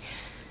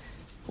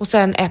 Och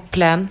sen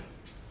äpplen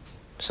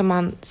som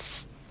man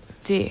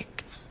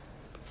stekt.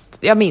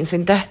 Jag minns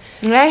inte.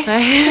 Nej.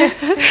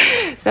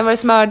 Sen var det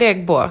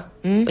smördeg på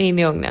och in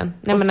i ugnen.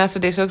 Nej, men alltså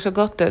det såg så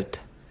gott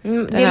ut.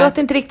 Det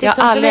låter inte riktigt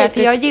som för mig,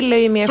 för jag gillar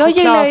ju mer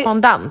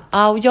chokladfondant.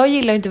 Ja, och jag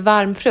gillar ju inte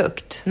varm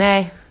frukt.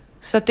 Nej.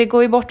 Så att det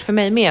går ju bort för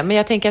mig med. Men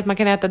jag tänker att man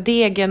kan äta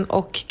degen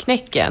och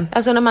knäcken.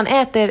 Alltså när man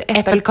äter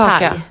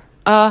Äppelkaka.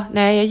 Ja,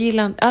 nej jag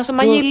gillar inte. Alltså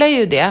man gillar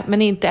ju det,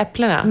 men inte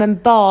äpplena. Men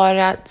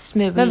bara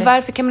smulor. Men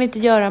varför kan man inte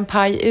göra en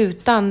paj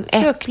utan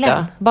frukt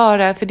då?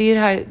 Bara, för det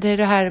är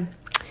det här...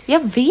 Jag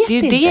vet inte. Det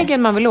är ju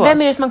degen man vill åt.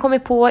 Vem är det som kommer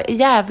på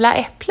jävla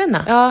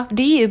äpplena? Ja,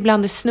 det är ju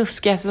bland det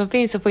snuskigaste som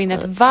finns att få in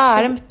ett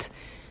varmt...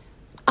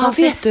 Ja,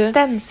 vet du,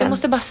 jag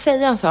måste bara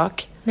säga en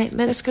sak. Nej,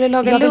 men jag skulle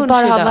laga lunch idag. Jag vill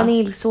bara ha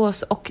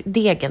vaniljsås och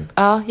degen.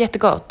 Ja,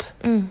 jättegott.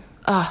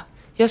 Ja,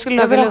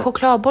 jag vill ha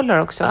chokladbollar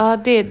också. Ja,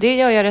 det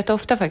gör jag rätt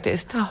ofta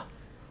faktiskt. Ja.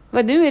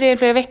 Vad nu är det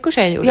flera veckor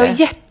sedan jag gjorde. Jag är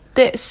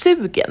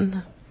jättesugen.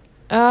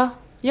 Ja,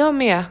 jag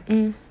med.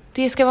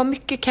 Det ska vara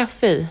mycket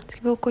kaffe i. Ska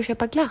vi åka och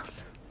köpa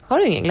glass? Har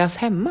du ingen glass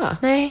hemma?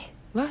 Nej.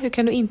 Va? Hur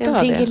kan du inte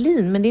ha det? En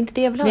Pingolin, men det är inte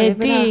det jag vill ha. Nej,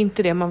 det är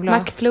inte det man vill ha.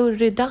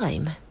 McFlurry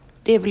Dime.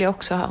 Det vill jag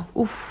också ha.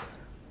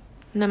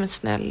 Nej men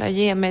snälla,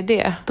 ge mig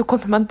det. Då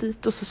kommer man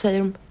dit och så säger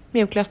de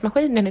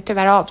mjukglassmaskinen är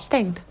tyvärr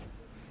avstängd.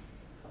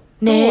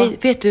 Nej,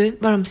 vet du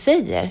vad de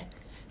säger?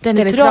 Den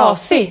är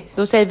trasig.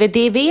 Då säger vi,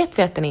 det vet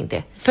vi att den inte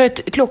är. För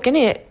att klockan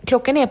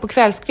är på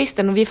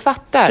kvällskvisten och vi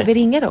fattar. Ska vi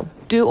ringa dem?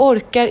 Du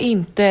orkar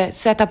inte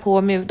sätta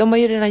på de har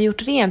ju redan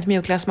gjort rent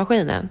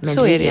mjukglassmaskinen. Men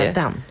så är det ju.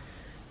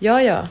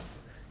 Ja,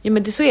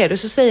 men så är det.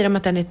 Så säger de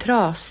att den är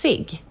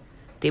trasig.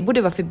 Det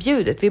borde vara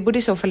förbjudet. Vi borde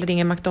i så fall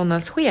ringa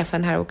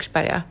McDonalds-chefen här i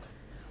Åkersberga.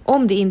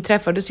 Om det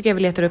inträffar, då tycker jag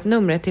vi letar upp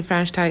numret till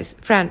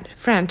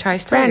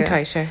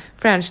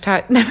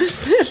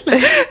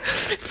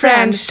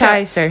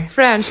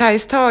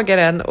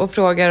franchisetagaren och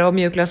frågar om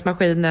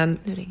mjukglassmaskinen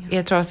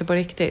är trasig på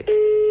riktigt.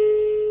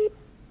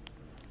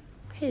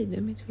 Hej, du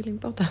är mitt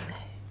tvillingpodden.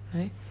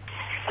 Nej.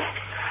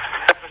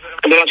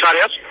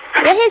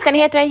 Ja, hejsan,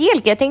 heter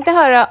Angelica. Jag tänkte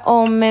höra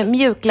om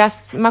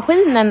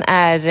mjukglassmaskinen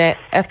är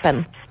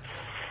öppen.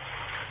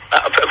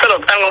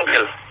 Förlåt, en gång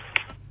till.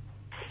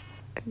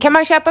 Kan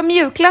man köpa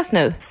mjukglass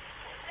nu?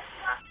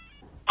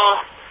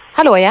 Ja.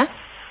 Hallå, ja?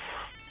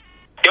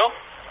 Ja.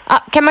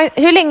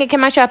 Hur länge kan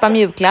man köpa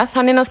mjukglass?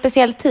 Har ni någon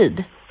speciell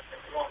tid?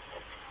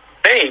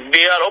 Nej,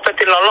 vi är öppet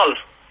till 00.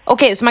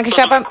 Okej, så man kan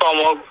köpa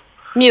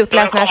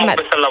mjukglass när som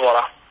helst? Beställa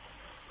bara.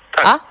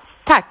 Tack. Ja,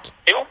 tack.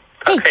 Jo,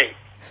 tack. Hej.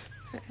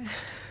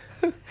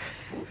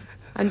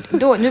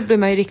 Nu blir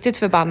man ju riktigt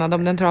förbannad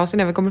om den trasig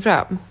när vi kommer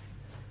fram.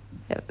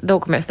 Då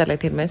kommer jag ställa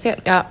till mig sen.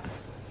 Ja.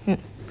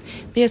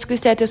 Men jag skulle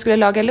säga att jag skulle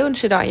laga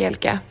lunch idag,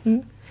 Jelka.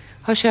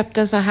 Har köpt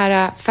en sån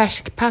här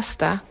färsk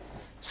pasta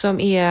som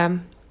är...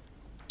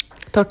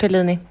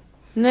 Tortellini.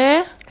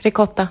 Nej.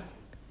 Ricotta.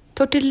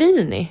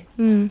 Tortellini?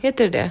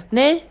 Heter det?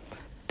 Nej.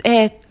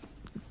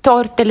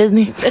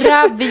 Tortellini.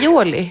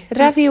 Ravioli.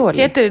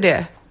 Ravioli. Heter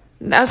det?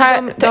 Alltså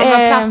de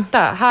var platta.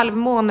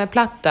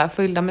 Halvmåneplatta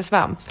fyllda med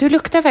svamp. Du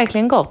luktar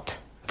verkligen gott.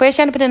 Får jag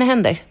känna på dina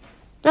händer?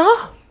 Ja.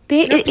 Jag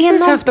har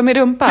precis haft dem i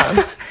rumpan.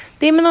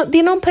 Det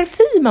är någon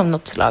parfym av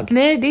något slag.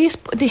 Nej, det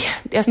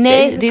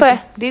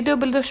är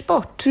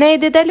dubbelduschsport. Nej,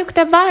 det där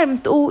luktar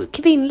varmt och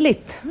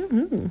kvinnligt.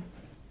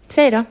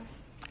 Säg då.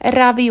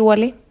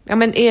 Ravioli. Ja,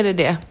 men är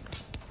det?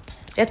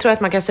 Jag tror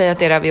att man kan säga att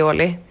det är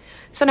ravioli.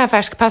 Sån här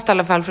färskpasta i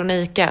alla fall från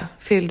Ica.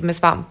 Fylld med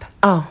svamp.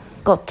 Ja,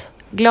 gott.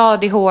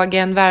 Glad i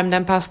hågen, värmde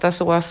en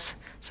pastasås.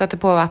 Satte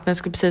på vattnet,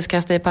 skulle precis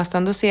kasta i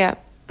pastan. Då ser jag,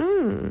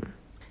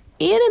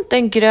 är det inte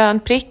en grön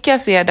prick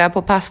jag ser där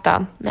på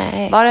pastan?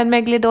 Nej. Var den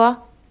möglig då?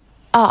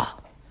 Ja.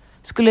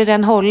 Skulle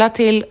den hålla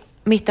till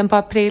mitten på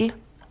april?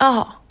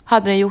 Ja.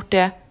 Hade den gjort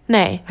det?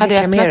 Nej. Hade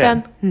jag öppnat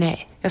den?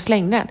 Nej. Jag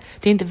slängde den.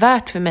 Det är inte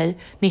värt för mig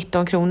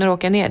 19 kronor att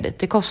åka ner dit.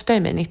 Det kostar ju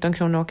mig 19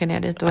 kronor att åka ner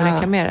dit och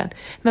reklamera den.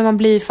 Men man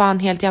blir fan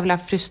helt jävla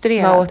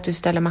frustrerad. Vad åt du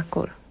istället,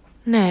 mackor?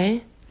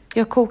 Nej.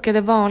 Jag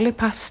kokade vanlig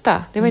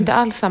pasta. Det var inte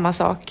alls samma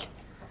sak.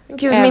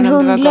 Gud, min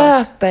hund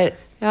löper.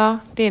 Ja,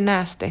 det är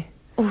nasty.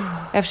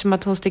 Eftersom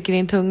att hon sticker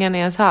in tungan i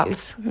ens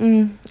hals.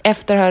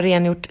 Efter att ha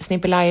rengjort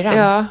snippelajran.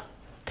 Ja.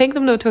 Tänk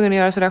om du var tvungen att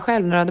göra sådär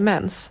själv när du hade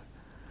mens.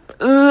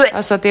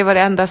 Alltså att det var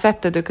det enda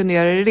sättet du kunde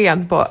göra det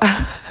ren på.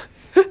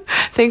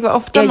 Tänk vad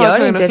ofta man var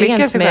tvungen att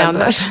slicka sig själv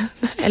annars.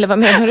 Eller vad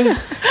menar du?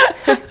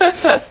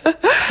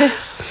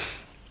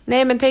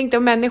 Nej, men tänk dig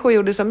om människor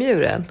gjorde som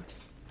djuren.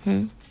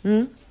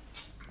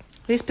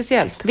 Det är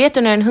speciellt. Vet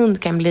du när en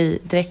hund kan bli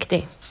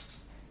dräktig?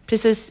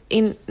 Precis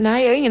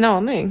nej, jag har ingen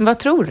aning. Vad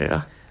tror du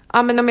då?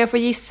 Ja, men om jag får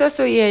gissa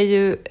så är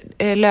ju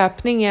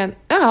löpningen...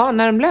 Jaha,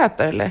 när de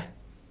löper eller?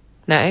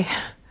 Nej.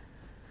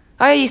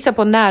 Ja, jag gissar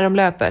på när de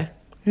löper.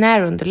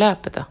 När under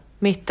löpet då?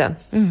 Mitten.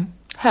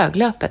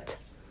 Höglöpet.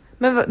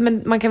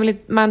 Men man kan väl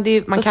inte...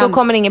 Man kan... Då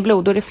kommer ingen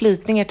blod, då är det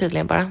flytningar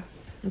tydligen bara.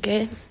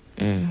 Okej.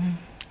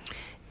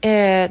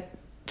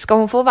 Ska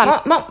hon få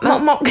valp?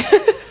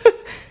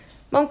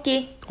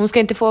 Monkey. Hon ska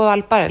inte få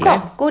valpar eller?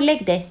 Kom, gå och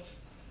lägg dig.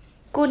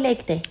 Gå och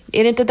lägg dig.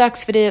 Är det inte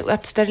dags för dig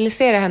att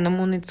sterilisera henne om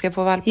hon inte ska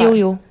få valpar?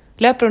 Jo.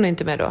 Löper hon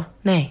inte med då?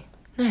 Nej.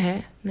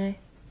 Nej.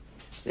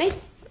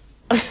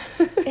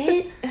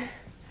 Hej.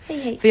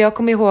 För jag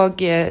kommer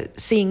ihåg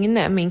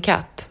Signe, min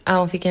katt. Ja,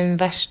 hon fick en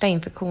värsta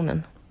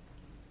infektionen.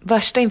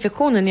 Värsta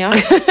infektionen, ja.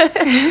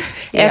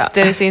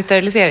 Efter sin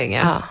sterilisering,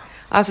 ja.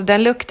 Alltså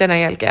den lukten,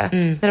 Angelica.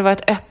 När det var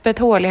ett öppet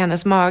hål i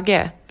hennes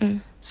mage.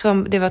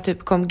 Som det var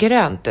kom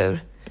grönt ur.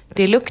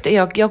 Det luktar,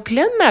 jag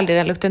glömmer aldrig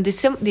den lukten. Det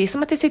är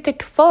som att det sitter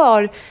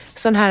kvar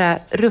sån här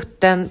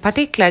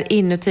ruttenpartiklar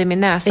inuti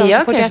min näsa. Det gör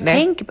så fort kanske jag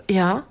tänker,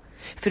 ja.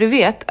 För du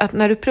vet att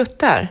när du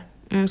pruttar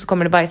så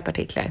kommer det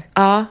bajspartiklar.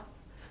 Ja.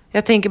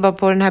 Jag tänker bara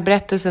på den här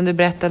berättelsen du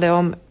berättade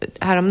om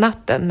här om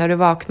natten. När du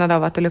vaknade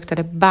av att det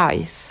luktade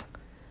bajs.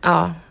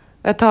 Ja.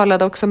 Jag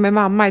talade också med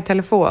mamma i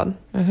telefon.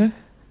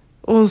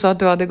 Och hon sa att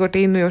du hade gått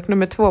in och gjort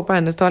nummer 2 på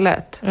hennes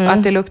toalett. Och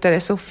att det luktade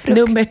så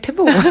Nummer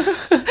 2?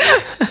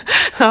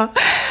 Ja,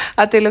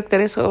 att det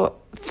luktade så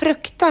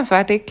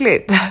fruktansvärt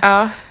äckligt.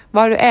 Ja.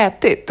 Vad har du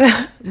ätit?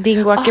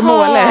 Din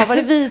guacamole. Aha, var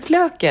det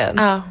vitlöken?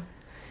 Ja.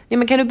 Ja,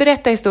 men kan du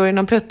berätta historien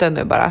om prutten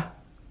nu bara?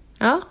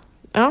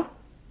 Ja.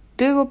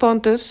 Du och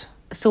Pontus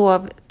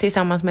sov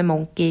tillsammans med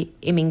Monkey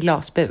i min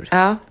glasbur.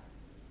 Ja.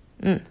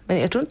 Men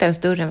jag tror inte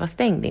ens dörren var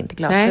stängd in till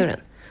glasburen. Nej.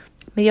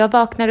 Men jag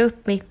vaknar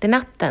upp mitt i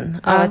natten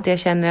av att jag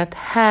känner att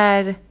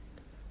här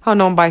har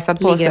någon bajsat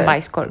på sig. Ligger en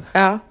bajskorv.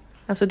 Ja.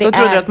 Alltså då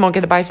trodde du att Monkey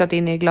hade bajsat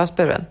in i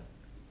glasburen.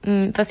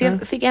 Fast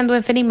jag fick ändå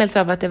en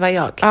förnimmelse av att det var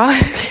jag. Ja.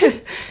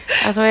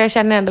 Alltså jag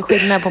känner ändå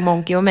skillnad på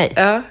Monkey och mig.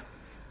 Ja.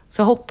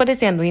 Så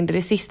hoppades jag ändå in i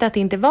det sista att det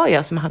inte var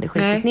jag som hade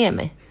skitit ner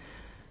mig.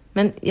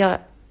 Men jag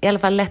i alla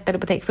fall lättade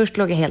på tänk. Först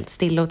låg jag helt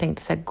stilla och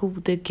tänkte så här: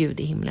 gode gud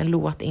i himlen,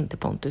 låt inte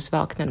Pontus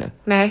vakna nu.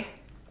 Nej.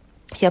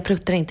 Jag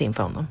pruttar inte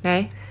inför honom.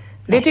 Nej.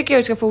 Det tycker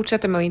jag du ska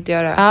fortsätta med att inte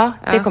göra. Ja,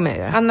 det kommer jag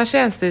göra. Annars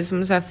känns det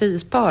som så här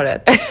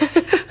fisparet.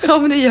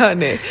 Om det gör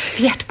ni.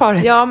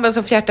 Fjärtparet. Ja, men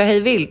som fjärtar hej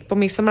vilt på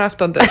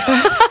midsommarafton typ.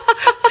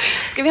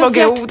 Ska vi ha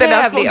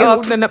fjärttävling?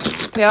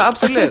 Ja,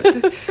 absolut.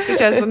 Det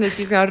känns som att ni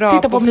skulle kunna ha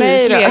rap på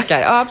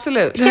fislekar. Ja,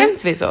 absolut.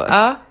 Känns vi så?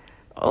 Ja.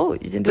 Oj,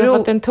 du har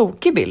fått en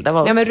tokig bild av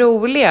oss. Ja, men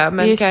roliga.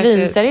 Men vi är kanske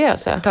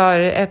svinseriösa. Tar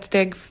ett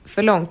steg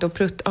för långt och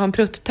ha en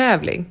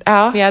prutttävling.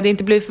 Ja. Men jag hade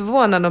inte blivit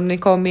förvånad om ni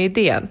kom med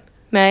idén.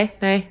 Nej.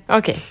 Nej.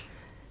 Okej.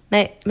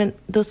 Nej, men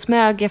då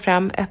smög jag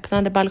fram,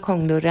 öppnade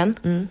balkongdörren.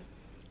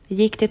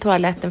 Gick till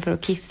toaletten för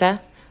att kissa.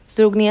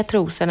 Drog ner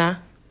trosorna.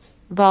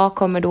 Vad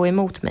kommer då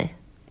emot mig?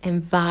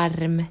 En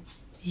varm,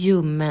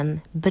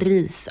 ljummen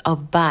bris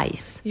av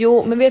bajs.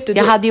 Jo, men vet du...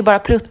 Jag hade ju bara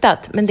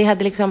pruttat, men det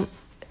hade liksom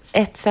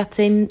etsat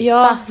sig fast.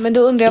 Ja, men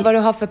då undrar jag vad du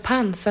har för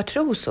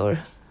pansartrosor.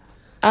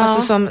 Ja.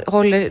 Alltså som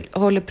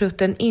håller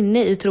prutten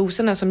inne i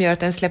trosorna som gör att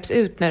den släpps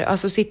ut.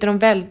 Alltså sitter de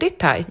väldigt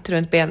tajt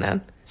runt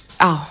benen?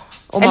 Ja.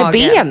 Och eller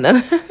magen.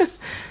 Benen.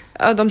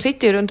 Ja, de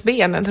sitter ju runt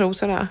benen,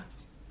 trosorna.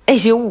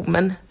 Jo,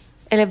 men...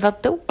 Eller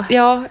vadå?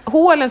 Ja,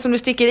 hålen som du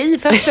sticker i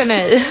fötterna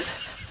i.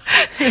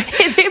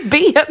 Är det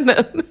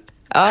benen?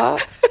 Ja,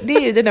 det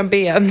är ju dina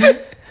ben.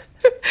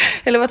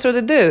 Eller vad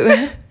trodde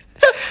du?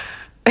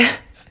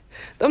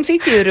 De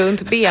sitter ju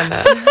runt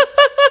benen.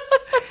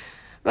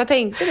 Vad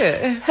tänkte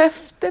du?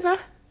 Höfterna.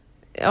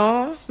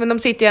 Ja, men de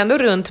sitter ju ändå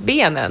runt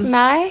benen.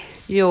 Nej.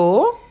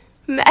 Jo.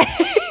 Nej.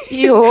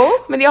 Jo,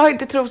 men jag har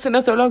inte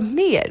trosorna så långt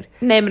ner.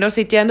 Nej, men de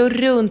sitter ju ändå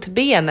runt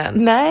benen.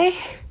 Nej.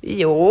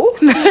 Jo.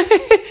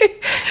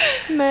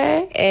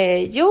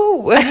 Nej.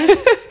 Jo.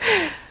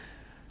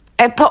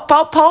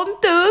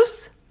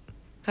 Pontus!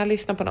 Han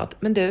lyssnar på något.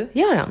 Men du?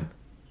 Gör han?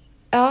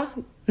 Ja.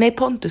 Nej,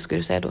 Pontus skulle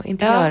du säga då,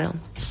 inte Ja. Göran.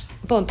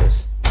 Pontus.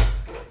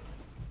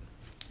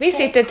 Vi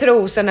sitter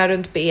trosorna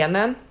runt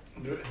benen.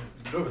 Det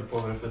beror väl på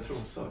vad det är för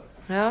trosor.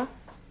 Ja.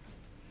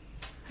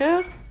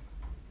 Ja.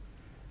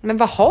 Men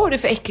vad har du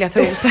för äckliga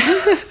trosor?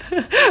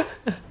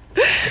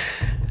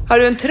 Har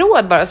du en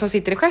tråd bara som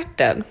sitter i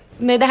stjärten?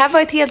 Nej, det här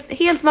var ett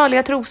helt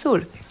vanliga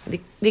trosor.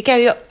 Det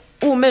kan ju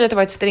omöjligt ha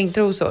varit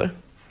stringtrosor.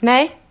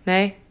 Nej.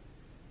 Nej.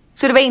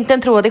 Så det var inte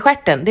en tråd i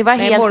stjärten? Det var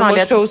Nej, helt vanliga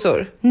mormors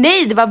trosor.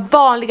 Nej, det var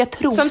vanliga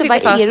trosor. Som sitter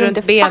Vad fast är det du runt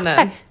inte benen.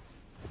 fattar?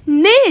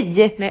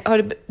 Nej! Nej,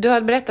 du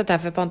har berättat det här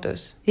för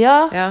Pontus?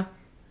 Ja. Ja.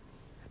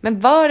 Men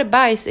var det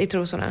bajs i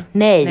trosorna?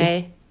 Nej.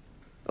 Nej.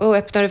 Och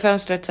öppnade du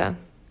fönstret sen?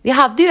 Jag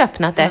hade ju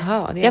öppnat det.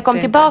 Jaha, det jag kom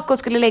hjälpte tillbaka och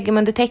skulle lägga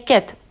mig under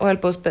täcket. Och höll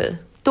på att spy?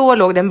 Då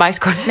låg det en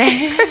bajskorv.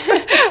 Nej.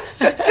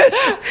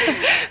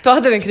 Då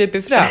hade den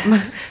krypit fram.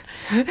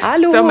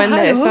 Hallå, Som en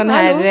hallå, sån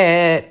hallå.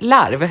 här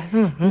larv.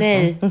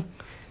 Nej.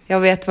 Jag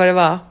vet vad det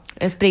var.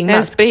 En springmask.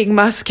 En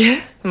springmask.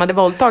 Som hade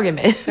våldtagit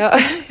mig. Ja,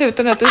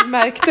 utan att du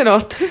märkte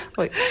något.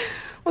 Oj.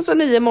 Och så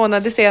 9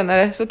 månader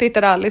senare så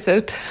tittade Alice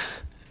ut.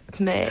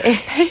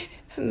 Nej.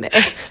 Nej.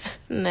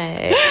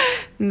 Nej.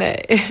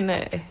 Nej.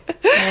 Nej.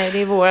 Nej,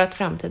 det är vårat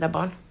framtida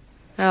barn.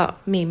 Ja,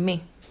 Mimmi.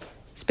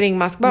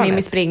 springmaskbarnet.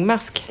 Mimmi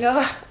springmask.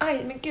 Ja,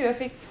 aj, men gud, jag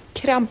fick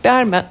kramp i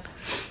armen.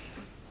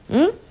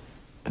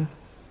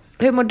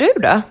 Hur mår du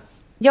då?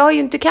 Jag har ju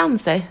inte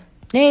cancer.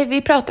 Nej,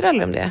 vi pratade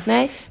aldrig om det.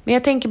 Nej. Men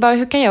jag tänker bara,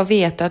 hur kan jag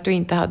veta att du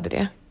inte hade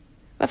det?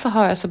 Varför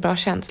har jag så bra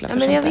känsla för Ja,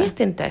 men jag sånt där? vet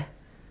inte.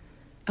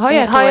 Har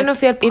jag, Har jag något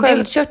fel på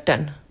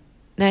sköldkörteln?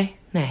 Nej,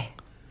 Nej.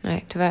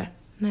 nej, tyvärr.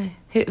 Nej.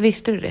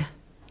 Visste du det?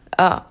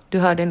 Ja, Du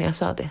hörde när jag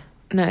sa det.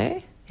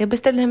 nej. Jag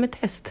beställde hem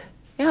ett test.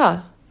 Ja,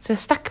 Så jag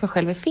stack mig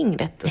själv i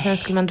fingret. Och sen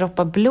skulle man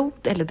droppa blod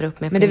eller dra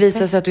upp mig på men det en visade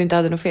test. sig att du inte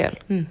hade något fel.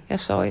 Jag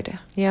sa ju det.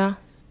 Ja.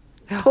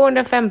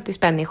 250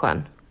 spänn i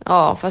sjön.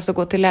 Ja, fast att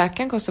gå till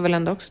läkaren kostar väl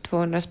ändå också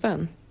 200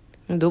 spänn.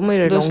 Men då är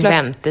det Då lång slapp-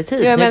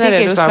 väntetid. Ja, jag Nu menar fick det,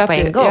 jag ju då svar slapp på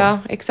en du- gång. Ja,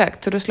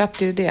 exakt. Så då slapp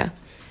du ju det.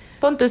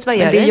 Pontus, vad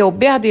Men gör det du?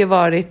 jobbiga hade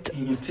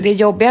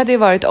ju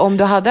varit om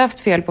du hade haft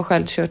fel på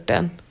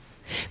sköldkörteln.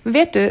 Men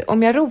vet du,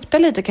 om jag rotar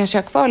lite kanske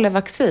jag har kvar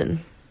vaccin.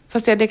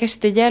 Fast det kanske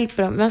inte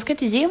hjälper. Man ska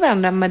inte ge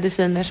varandra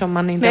mediciner som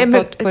man inte Nej, har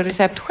men- fått på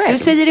recept själv. Du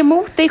säger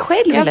emot dig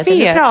själv jag hela tiden.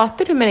 vet. Nu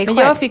pratar du med dig men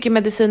själv. jag fick ju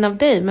medicin av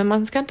dig, men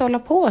man ska inte hålla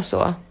på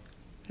så.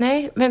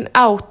 Nej, men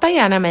outa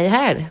gärna mig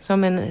här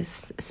som en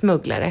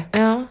smugglare.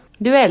 Ja.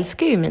 Du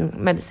älskar ju min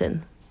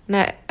medicin.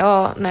 Nej.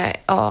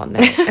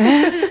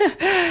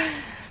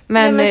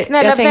 Men, men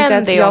snälla, jag tänkte vänd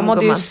att dig jag om,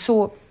 mådde ju gumman.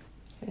 så...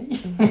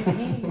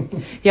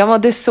 Jag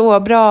mådde så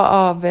bra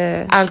av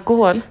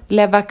Alkohol.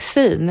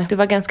 Levaxin. Du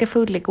var ganska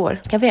full igår.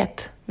 Jag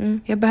vet.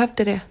 Jag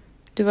behövde det.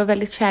 Du var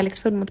väldigt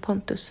kärleksfull mot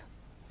Pontus.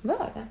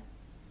 Var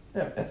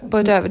det? På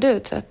ett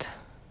överdrivet sätt?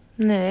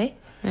 Nej.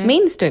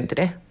 Minns du inte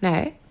det?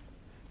 Nej.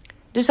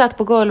 Du satt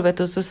på golvet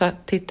och så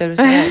tittade du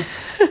så här.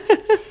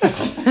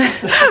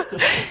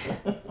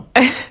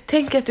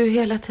 Tänk att du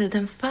hela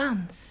tiden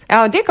fanns.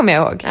 Ja, det kommer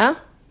jag ihåg.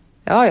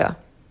 Ja, Ja.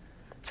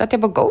 Satt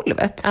jag på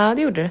golvet? ja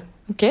det gjorde du.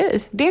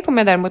 Okej, det kommer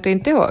jag däremot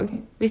inte ihåg.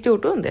 Visst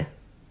gjorde hon det?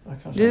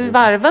 Du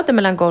varvade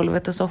mellan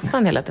golvet och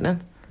soffan hela tiden.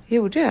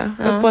 Gjorde jag?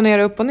 Ja. Upp och ner,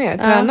 upp och ner.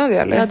 Tränade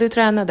jag eller? Ja, du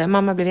tränade.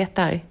 Mamma blev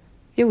jättearg.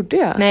 Gjorde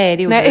jag? Nej,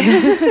 det gjorde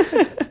du.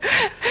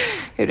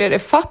 Hur är det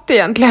fatt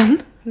egentligen?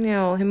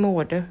 Ja, hur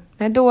mår du?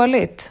 Nej,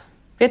 dåligt.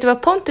 Vet du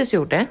vad Pontus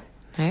gjorde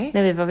Nej.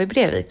 när vi var vid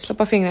Brevik?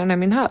 Stoppa fingrarna i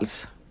min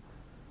hals.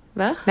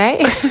 Va?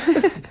 Nej.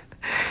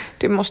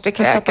 Du måste Han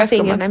stoppade kräkas.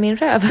 fingrarna i min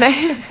röv.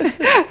 Nej.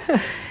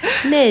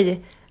 Nej.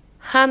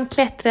 Han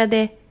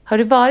klättrade... Har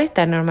du varit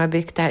där när de har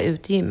byggt det här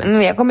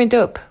utgymmet? Jag kom inte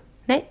upp.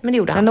 Nej, men det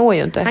gjorde Jag han. når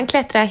ju inte. Han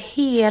klättrade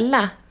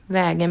hela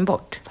vägen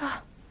bort.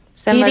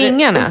 Sen I var det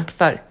ringarna?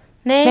 Uppför.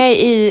 Nej,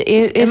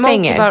 Nej, i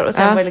stänger. bar och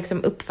sen Ja. var det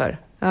liksom uppför.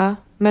 Ja.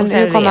 Men Och sen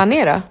hur kom rep. han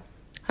ner då?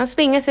 Han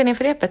svingade sig ner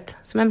för repet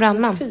som en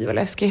brandman. Fy vad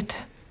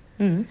läskigt.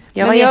 Jag Men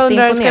var jag undrar,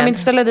 jätteimponerad. ska vi inte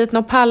ställa dit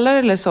några pallar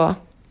eller så?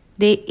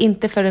 Det är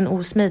inte för den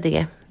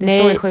osmidige. Det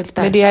står i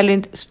skyltar. men det är heller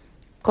inte...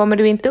 Kommer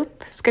du inte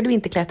upp ska du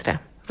inte klättra.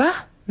 Va?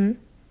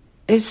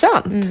 Är det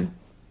sant?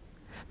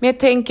 Men jag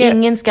tänker...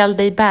 Ingen skall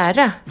dig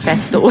bära,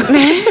 fett då.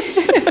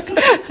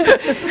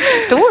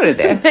 Står det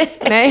det?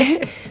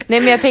 Nej. Nej,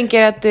 men jag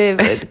tänker att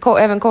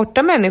även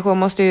korta människor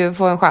måste ju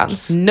få en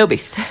chans.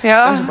 Nubbis.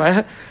 Ja.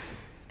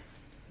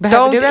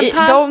 Behöver du en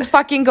pall? Don't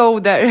fucking go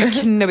there,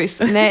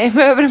 knubbis. Nej,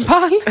 behöver en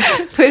pall?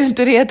 Då är du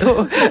inte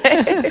redo.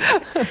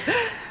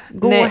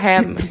 Gå Nej.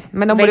 hem.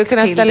 Men de borde Väx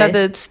kunna till ställa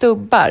dig. dit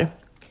stubbar.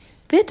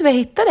 Vet du vad jag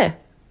hittade?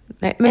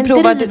 Nej, men En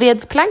prova...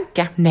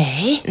 drivvedsplanka.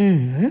 Nej.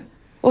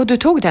 Och du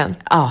tog den?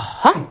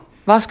 Aha.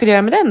 Vad ska du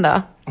göra med den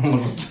då? Hon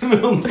måste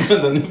runt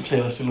med den i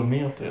flera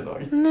kilometer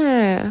idag.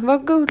 Nej,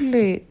 vad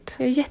gulligt.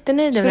 Jag är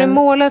jättenöjd Ska över du den.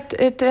 måla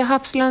ett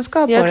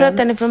havslandskap Jag på tror den? att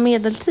den är från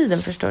medeltiden,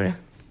 förstår du.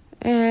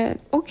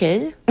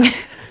 Okej.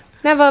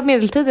 När var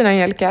medeltiden,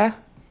 Angelica?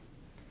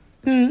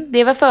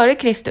 Det var före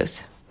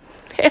Kristus.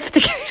 Efter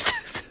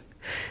Kristus.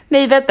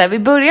 Nej, vänta. Vi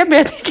börjar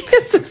med att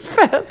Jesus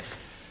föds.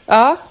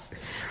 Ja.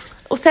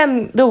 Och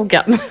sen dog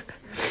han.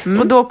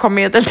 Och då kom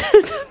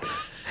medeltiden.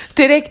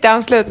 Direkt i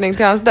anslutning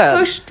till hans död.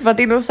 Först var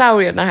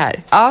dinosaurierna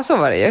här. Ja, så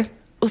var det ju.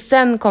 Och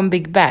sen kom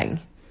Big Bang.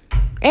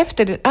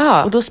 Efter det,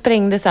 ja. Och då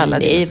sprängdes alla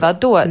dinosaurier.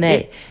 Vadå?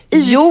 Nej.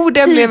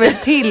 Jorden blev väl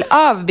till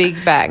av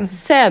Big Bang.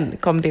 Sen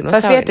kom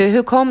dinosaurierna. Fast vet du,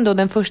 hur kom då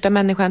den första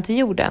människan till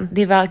jorden?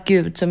 Det var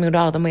Gud som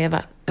gjorde Adam och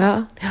Eva.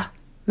 Ja.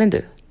 Men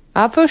du.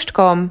 Ja, först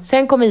kom...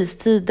 Sen kom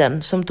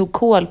istiden som tog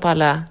kål på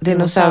alla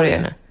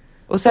dinosaurierna.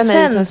 Och sen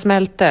när isen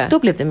smälte. Då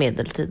blev det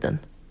medeltiden.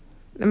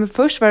 Nej, men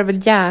först var det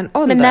väl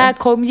järnåldern? Men när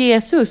kom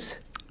Jesus?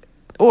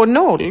 År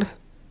 0.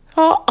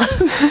 Ja.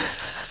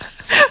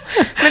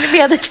 Men är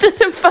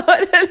medeltiden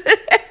före eller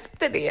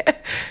efter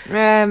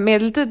det?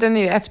 Medeltiden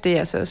är ju efter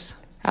Jesus.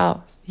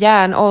 Ja.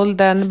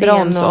 Järnåldern,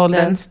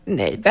 bronsåldern.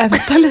 Nej,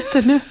 vänta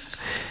lite nu.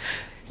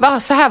 Va,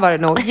 så här var det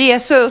nog.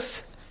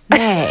 Jesus.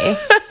 Nej.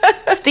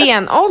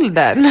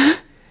 Stenåldern.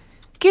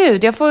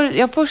 Gud, jag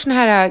får såna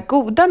här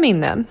goda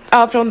minnen.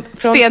 Ja, från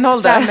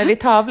stenåldern. Framme vid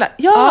tavlan.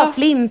 Ja,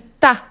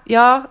 flinta.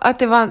 Ja, att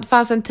det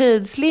fanns en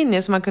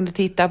tidslinje som man kunde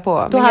titta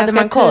på. Då hade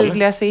man koll.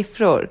 Tydliga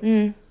siffror.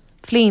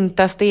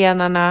 Flinta,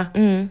 stenarna,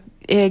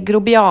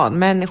 grobian,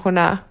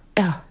 människorna.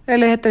 Ja.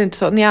 Eller heter det inte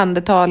så?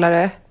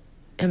 Neandertalare.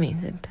 Jag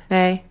minns inte.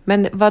 Nej,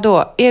 men vad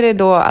då? Är det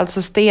då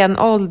alltså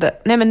stenålder?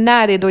 Nej, men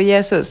när är då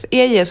Jesus?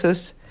 Är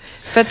Jesus...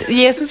 För att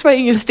Jesus var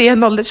ingen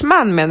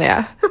stenåldersman, menar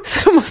jag.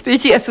 Så då måste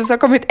ju Jesus ha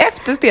kommit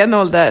efter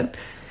stenåldern.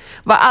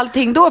 Var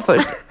allting då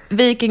först?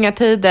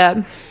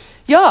 Vikingatiden.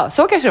 Ja,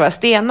 så kanske det var.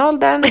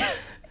 Stenåldern,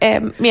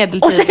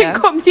 medeltiden. Och sen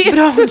kom Jesus.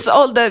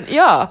 Bronsåldern,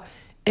 ja.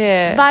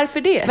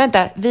 Varför det?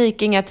 Vänta,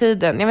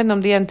 vikingatiden. Jag vet inte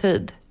om det är en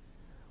tid.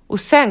 Och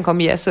sen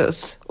kom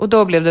Jesus. Och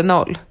då blev det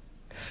 0.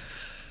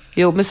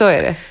 Jo, men så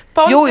är det.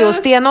 Jo,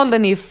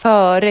 stenåldern är ju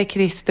före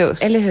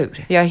Kristus. Eller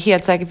hur? Jag är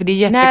helt säker, för det är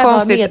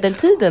jättekonstigt. När var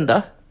medeltiden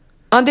då?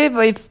 Ja, det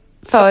var ju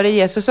före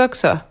Jesus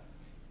också.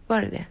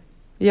 Var det?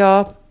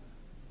 Ja,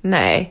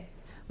 nej.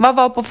 Vad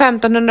var på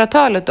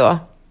 1500-talet då?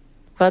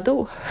 Vad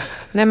då?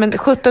 Nej, men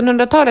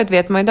 1700-talet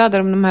vet man ju, då hade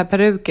de här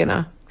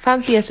perukerna.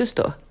 Fanns Jesus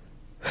då?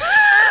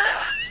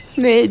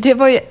 Nej, det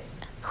var ju...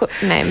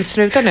 Nej, men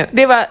sluta nu.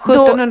 Det var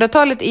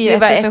 1700-talet är ju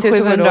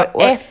 1700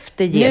 år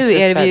efter Jesus nu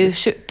är det ju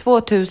födelse.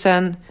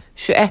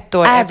 2021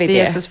 år efter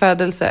Jesus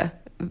födelse.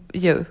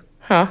 Ju.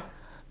 Ja.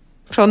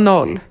 Från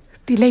 0.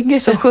 Det är länge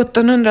Så sedan.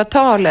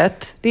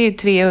 1700-talet, det är ju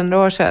 300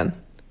 år sedan.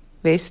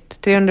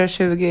 Visst,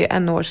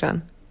 321 år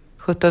sedan.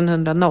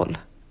 1700.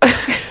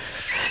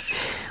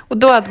 Och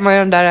då hade man ju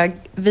de där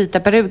vita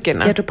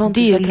perukerna. Jag tror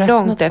Pontus det är har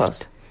långt tröttnat på efter.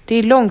 oss. Det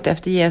är långt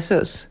efter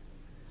Jesus.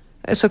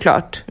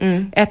 Såklart.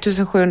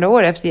 1700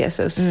 år efter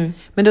Jesus.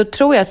 Men då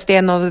tror jag att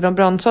stenåldern och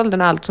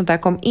bronsåldern och allt sånt där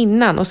kom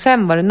innan. Och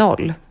sen var det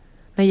 0.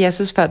 När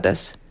Jesus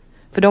föddes.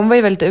 För de var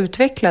ju väldigt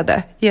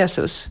utvecklade,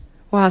 Jesus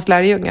och hans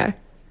lärjungar.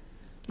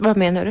 Vad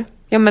menar du?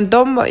 Ja, men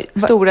de var...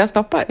 Stora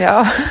snoppar?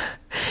 Ja.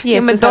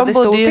 Jesus men hade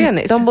stor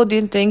penis. De bodde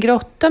ju inte i en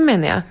grotta,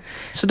 menar jag.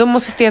 Så då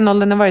måste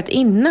stenåldern ha varit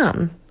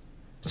innan.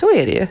 Så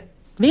är det ju.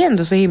 Vi är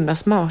ändå så himla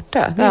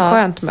smarta. Det är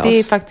skönt med oss. Det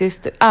är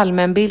faktiskt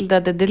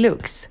allmänbildade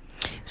deluxe.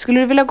 Skulle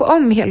du vilja gå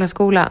om hela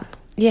skolan?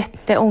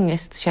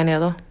 Jätteångest känner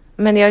jag då.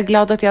 Men jag är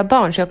glad att jag har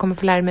barn så jag kommer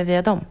få lära mig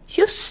via dem.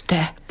 Just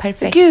det.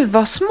 Perfekt. Gud,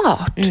 vad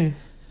smart.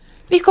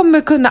 Vi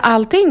kommer kunna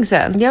allting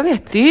sen. Jag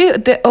vet. Det är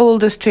ju the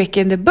oldest trick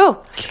in the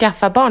book.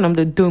 Skaffa barn om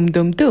du är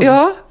dum.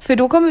 Ja, för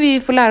då kommer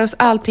vi få lära oss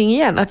allting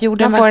igen. Att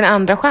jorden Man får en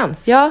andra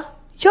chans. Ja.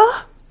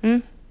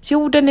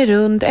 Jorden är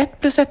rund, 1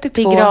 + 1 är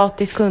 2. Det är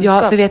gratis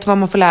kunskap. Ja, för vet du vad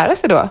man får lära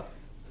sig då?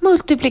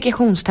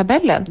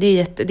 Multiplikationstabellen.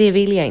 Det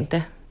vill jag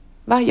inte.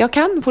 Va? Jag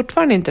kan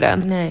fortfarande inte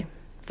den. Nej.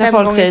 När 5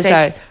 folk gånger säger 6. så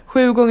här,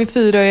 7 gånger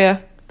 4 är...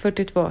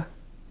 42.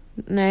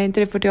 Nej, inte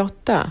det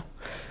 48.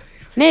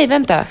 Nej,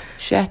 vänta.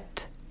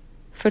 21.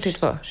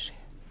 42.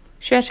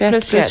 21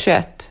 plus plus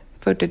 21.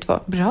 42.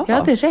 Bra. Jag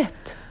hade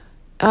rätt.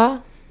 Ja.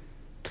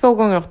 2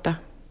 gånger 8.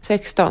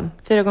 16.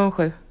 4 gånger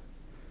 7.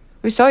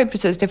 Vi sa ju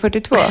precis det,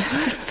 42.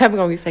 5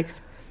 gånger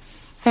 6.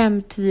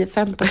 5, 10,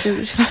 15,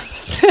 20, 25,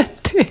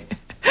 30.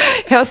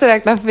 Jag måste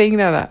räkna på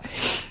fingrarna.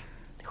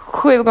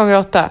 7 gånger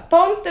 8.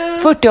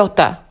 Pontus!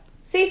 48.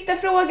 Sista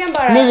frågan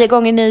bara. 9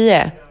 gånger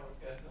 9.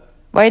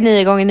 Vad är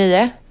 9 gånger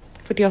 9?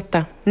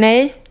 48.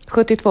 Nej.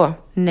 72.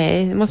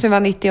 Nej, det måste ju vara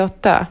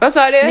 98. Vad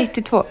sa du?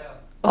 92.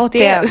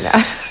 81.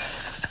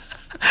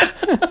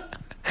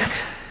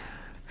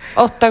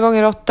 8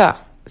 gånger 8.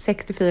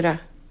 64.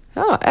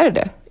 Ja, är det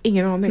det?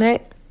 Ingen aning.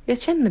 Nej.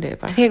 Jag känner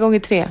det bara. 3 gånger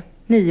 3.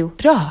 9.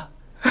 Bra.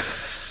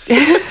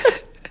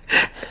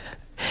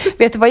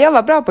 Vet du vad jag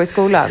var bra på i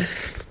skolan?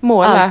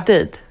 Måla.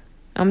 Alltid.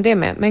 Ja, men det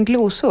med. Men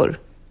glosor.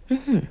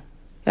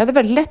 Jag hade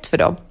väldigt lätt för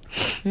dem.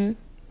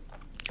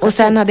 Och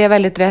sen hade jag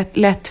väldigt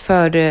lätt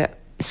för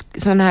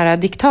sån här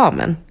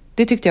diktamen.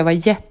 Det tyckte jag var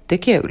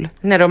jättekul.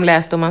 När de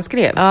läste och man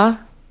skrev? Ja,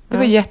 det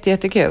var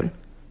jättekul.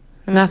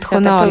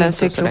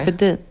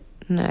 Nationalencyklopedin.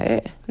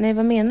 Nej. Nej,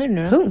 vad menar du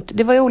nu då? Punkt.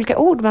 Det var ju olika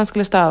ord man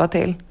skulle stava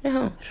till.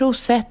 Jaha.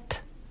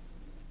 Rosett.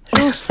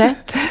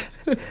 Rosett.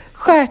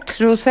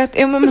 Stjärtrosett.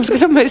 Ja, men man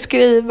skulle man ju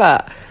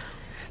skriva.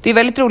 Det är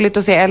väldigt roligt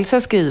att se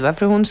Elsa skriva,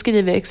 för hon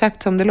skriver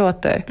exakt som det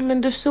låter.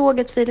 Men du såg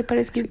att Filip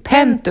hade skrivit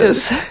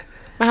Pentus.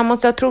 Men han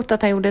måste ha trott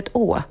att han gjorde ett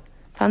å.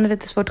 För han är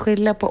lite svårt att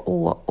skilja på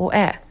å och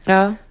ä.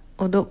 Ja.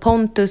 Och då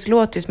Pontus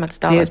låter ju som att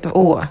stavas Det är ett med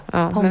å.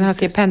 Ja, men han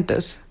skrev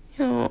Pentus.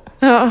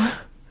 Ja.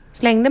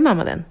 Slängde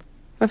mamma den?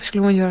 Varför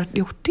skulle hon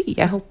gjort det?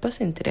 Jag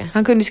hoppas inte det.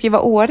 Han kunde skriva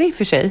Åre i och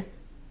för sig.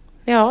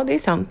 Ja, det är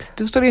sant.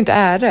 Då står det ju inte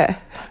Äre.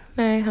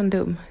 Nej, han är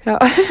dum. Ja.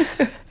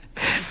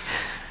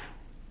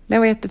 Den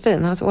var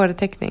jättefin, hans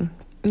Åre-teckning.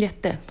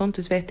 Jätte.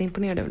 Pontus var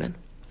jätteimponerad över den.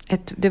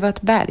 Det var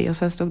ett berg och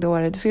sen stod det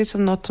Åre. Det såg ut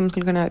som något som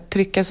skulle kunna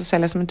tryckas och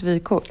säljas som ett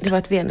vykort. Det var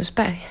ett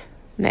Venusberg.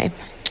 Nej,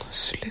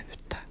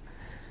 sluta.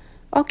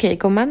 Okej,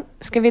 gumman.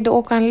 Ska vi då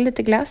åka och handla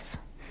lite glass?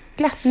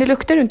 Glass? Nu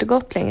luktar du inte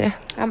gott längre.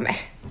 Ja, men.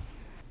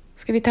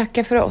 Ska vi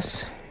tacka för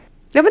oss?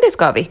 Ja, men det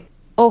ska vi.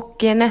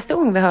 Och nästa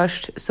gång vi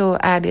hörs så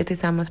är det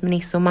tillsammans med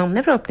Nisse och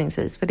Manne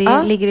förhoppningsvis. För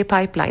det ligger i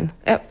pipeline.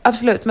 Ja,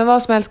 absolut, men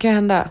vad som helst kan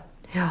hända.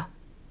 Ja.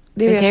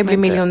 Det kan ju bli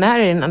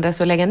miljonärer innan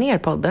dess och lägga ner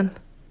podden.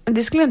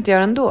 Det skulle jag inte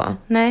göra ändå.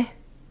 Nej.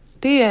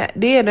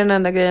 Det är den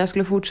enda grejen jag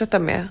skulle fortsätta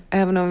med.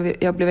 Även om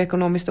jag blev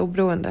ekonomiskt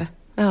oberoende.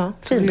 Ja,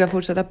 så skulle jag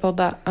fortsätta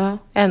podda. Ja.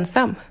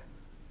 Ensam.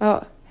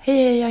 Ja.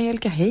 Hej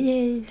Angelica,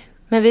 hej.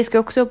 Men vi ska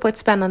också på ett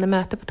spännande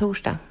möte på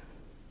torsdag.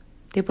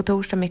 Det är på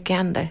torsdag mycket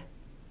händer.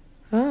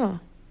 Ja.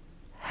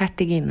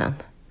 Hertiginnan.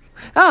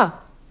 Ja,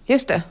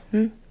 just det.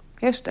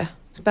 Just det.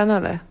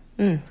 Spännande.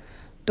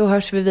 Då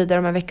hörs vi vidare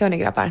om en vecka, hörni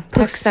grabbar.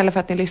 Tack snälla för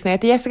att ni lyssnar. Jag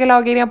heter Jessica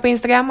Lagergren på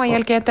Instagram och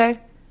Angelica heter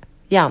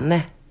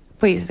Janne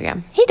på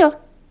Instagram. Hej då!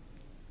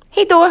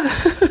 Hej då!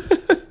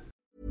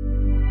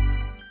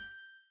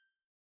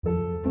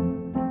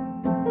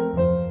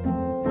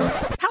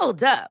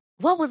 Hold up.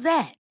 What was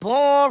that?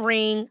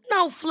 Boring.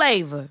 No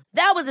flavor.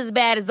 That was as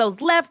bad as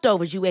those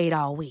leftovers you ate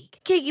all week.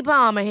 Keke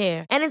Palmer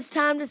here, and it's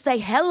time to say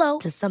hello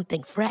to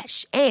something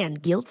fresh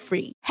and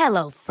guilt-free.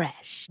 Hello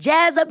Fresh.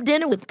 Jazz up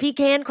dinner with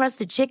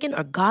pecan-crusted chicken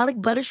or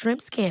garlic butter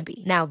shrimp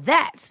scampi. Now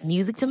that's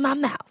music to my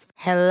mouth.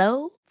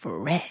 Hello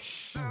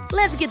Fresh.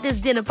 Let's get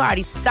this dinner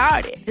party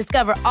started.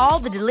 Discover all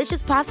the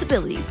delicious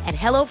possibilities at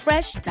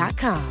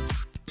hellofresh.com.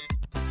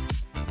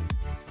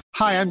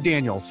 Hi, I'm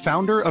Daniel,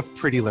 founder of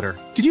Pretty Litter.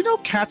 Did you know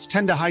cats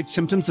tend to hide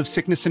symptoms of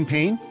sickness and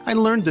pain? I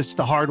learned this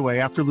the hard way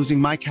after losing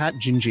my cat,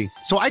 Gingy.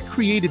 So I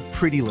created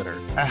Pretty Litter,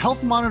 a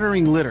health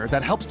monitoring litter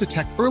that helps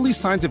detect early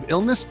signs of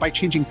illness by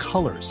changing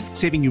colors,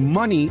 saving you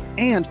money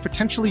and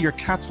potentially your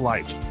cat's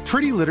life.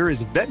 Pretty Litter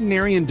is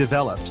veterinarian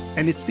developed,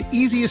 and it's the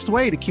easiest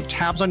way to keep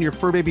tabs on your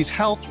fur baby's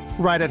health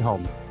right at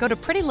home. Go to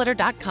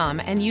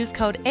prettylitter.com and use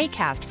code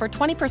ACAST for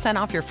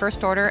 20% off your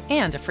first order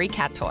and a free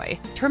cat toy.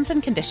 Terms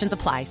and conditions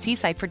apply. See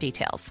site for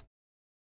details.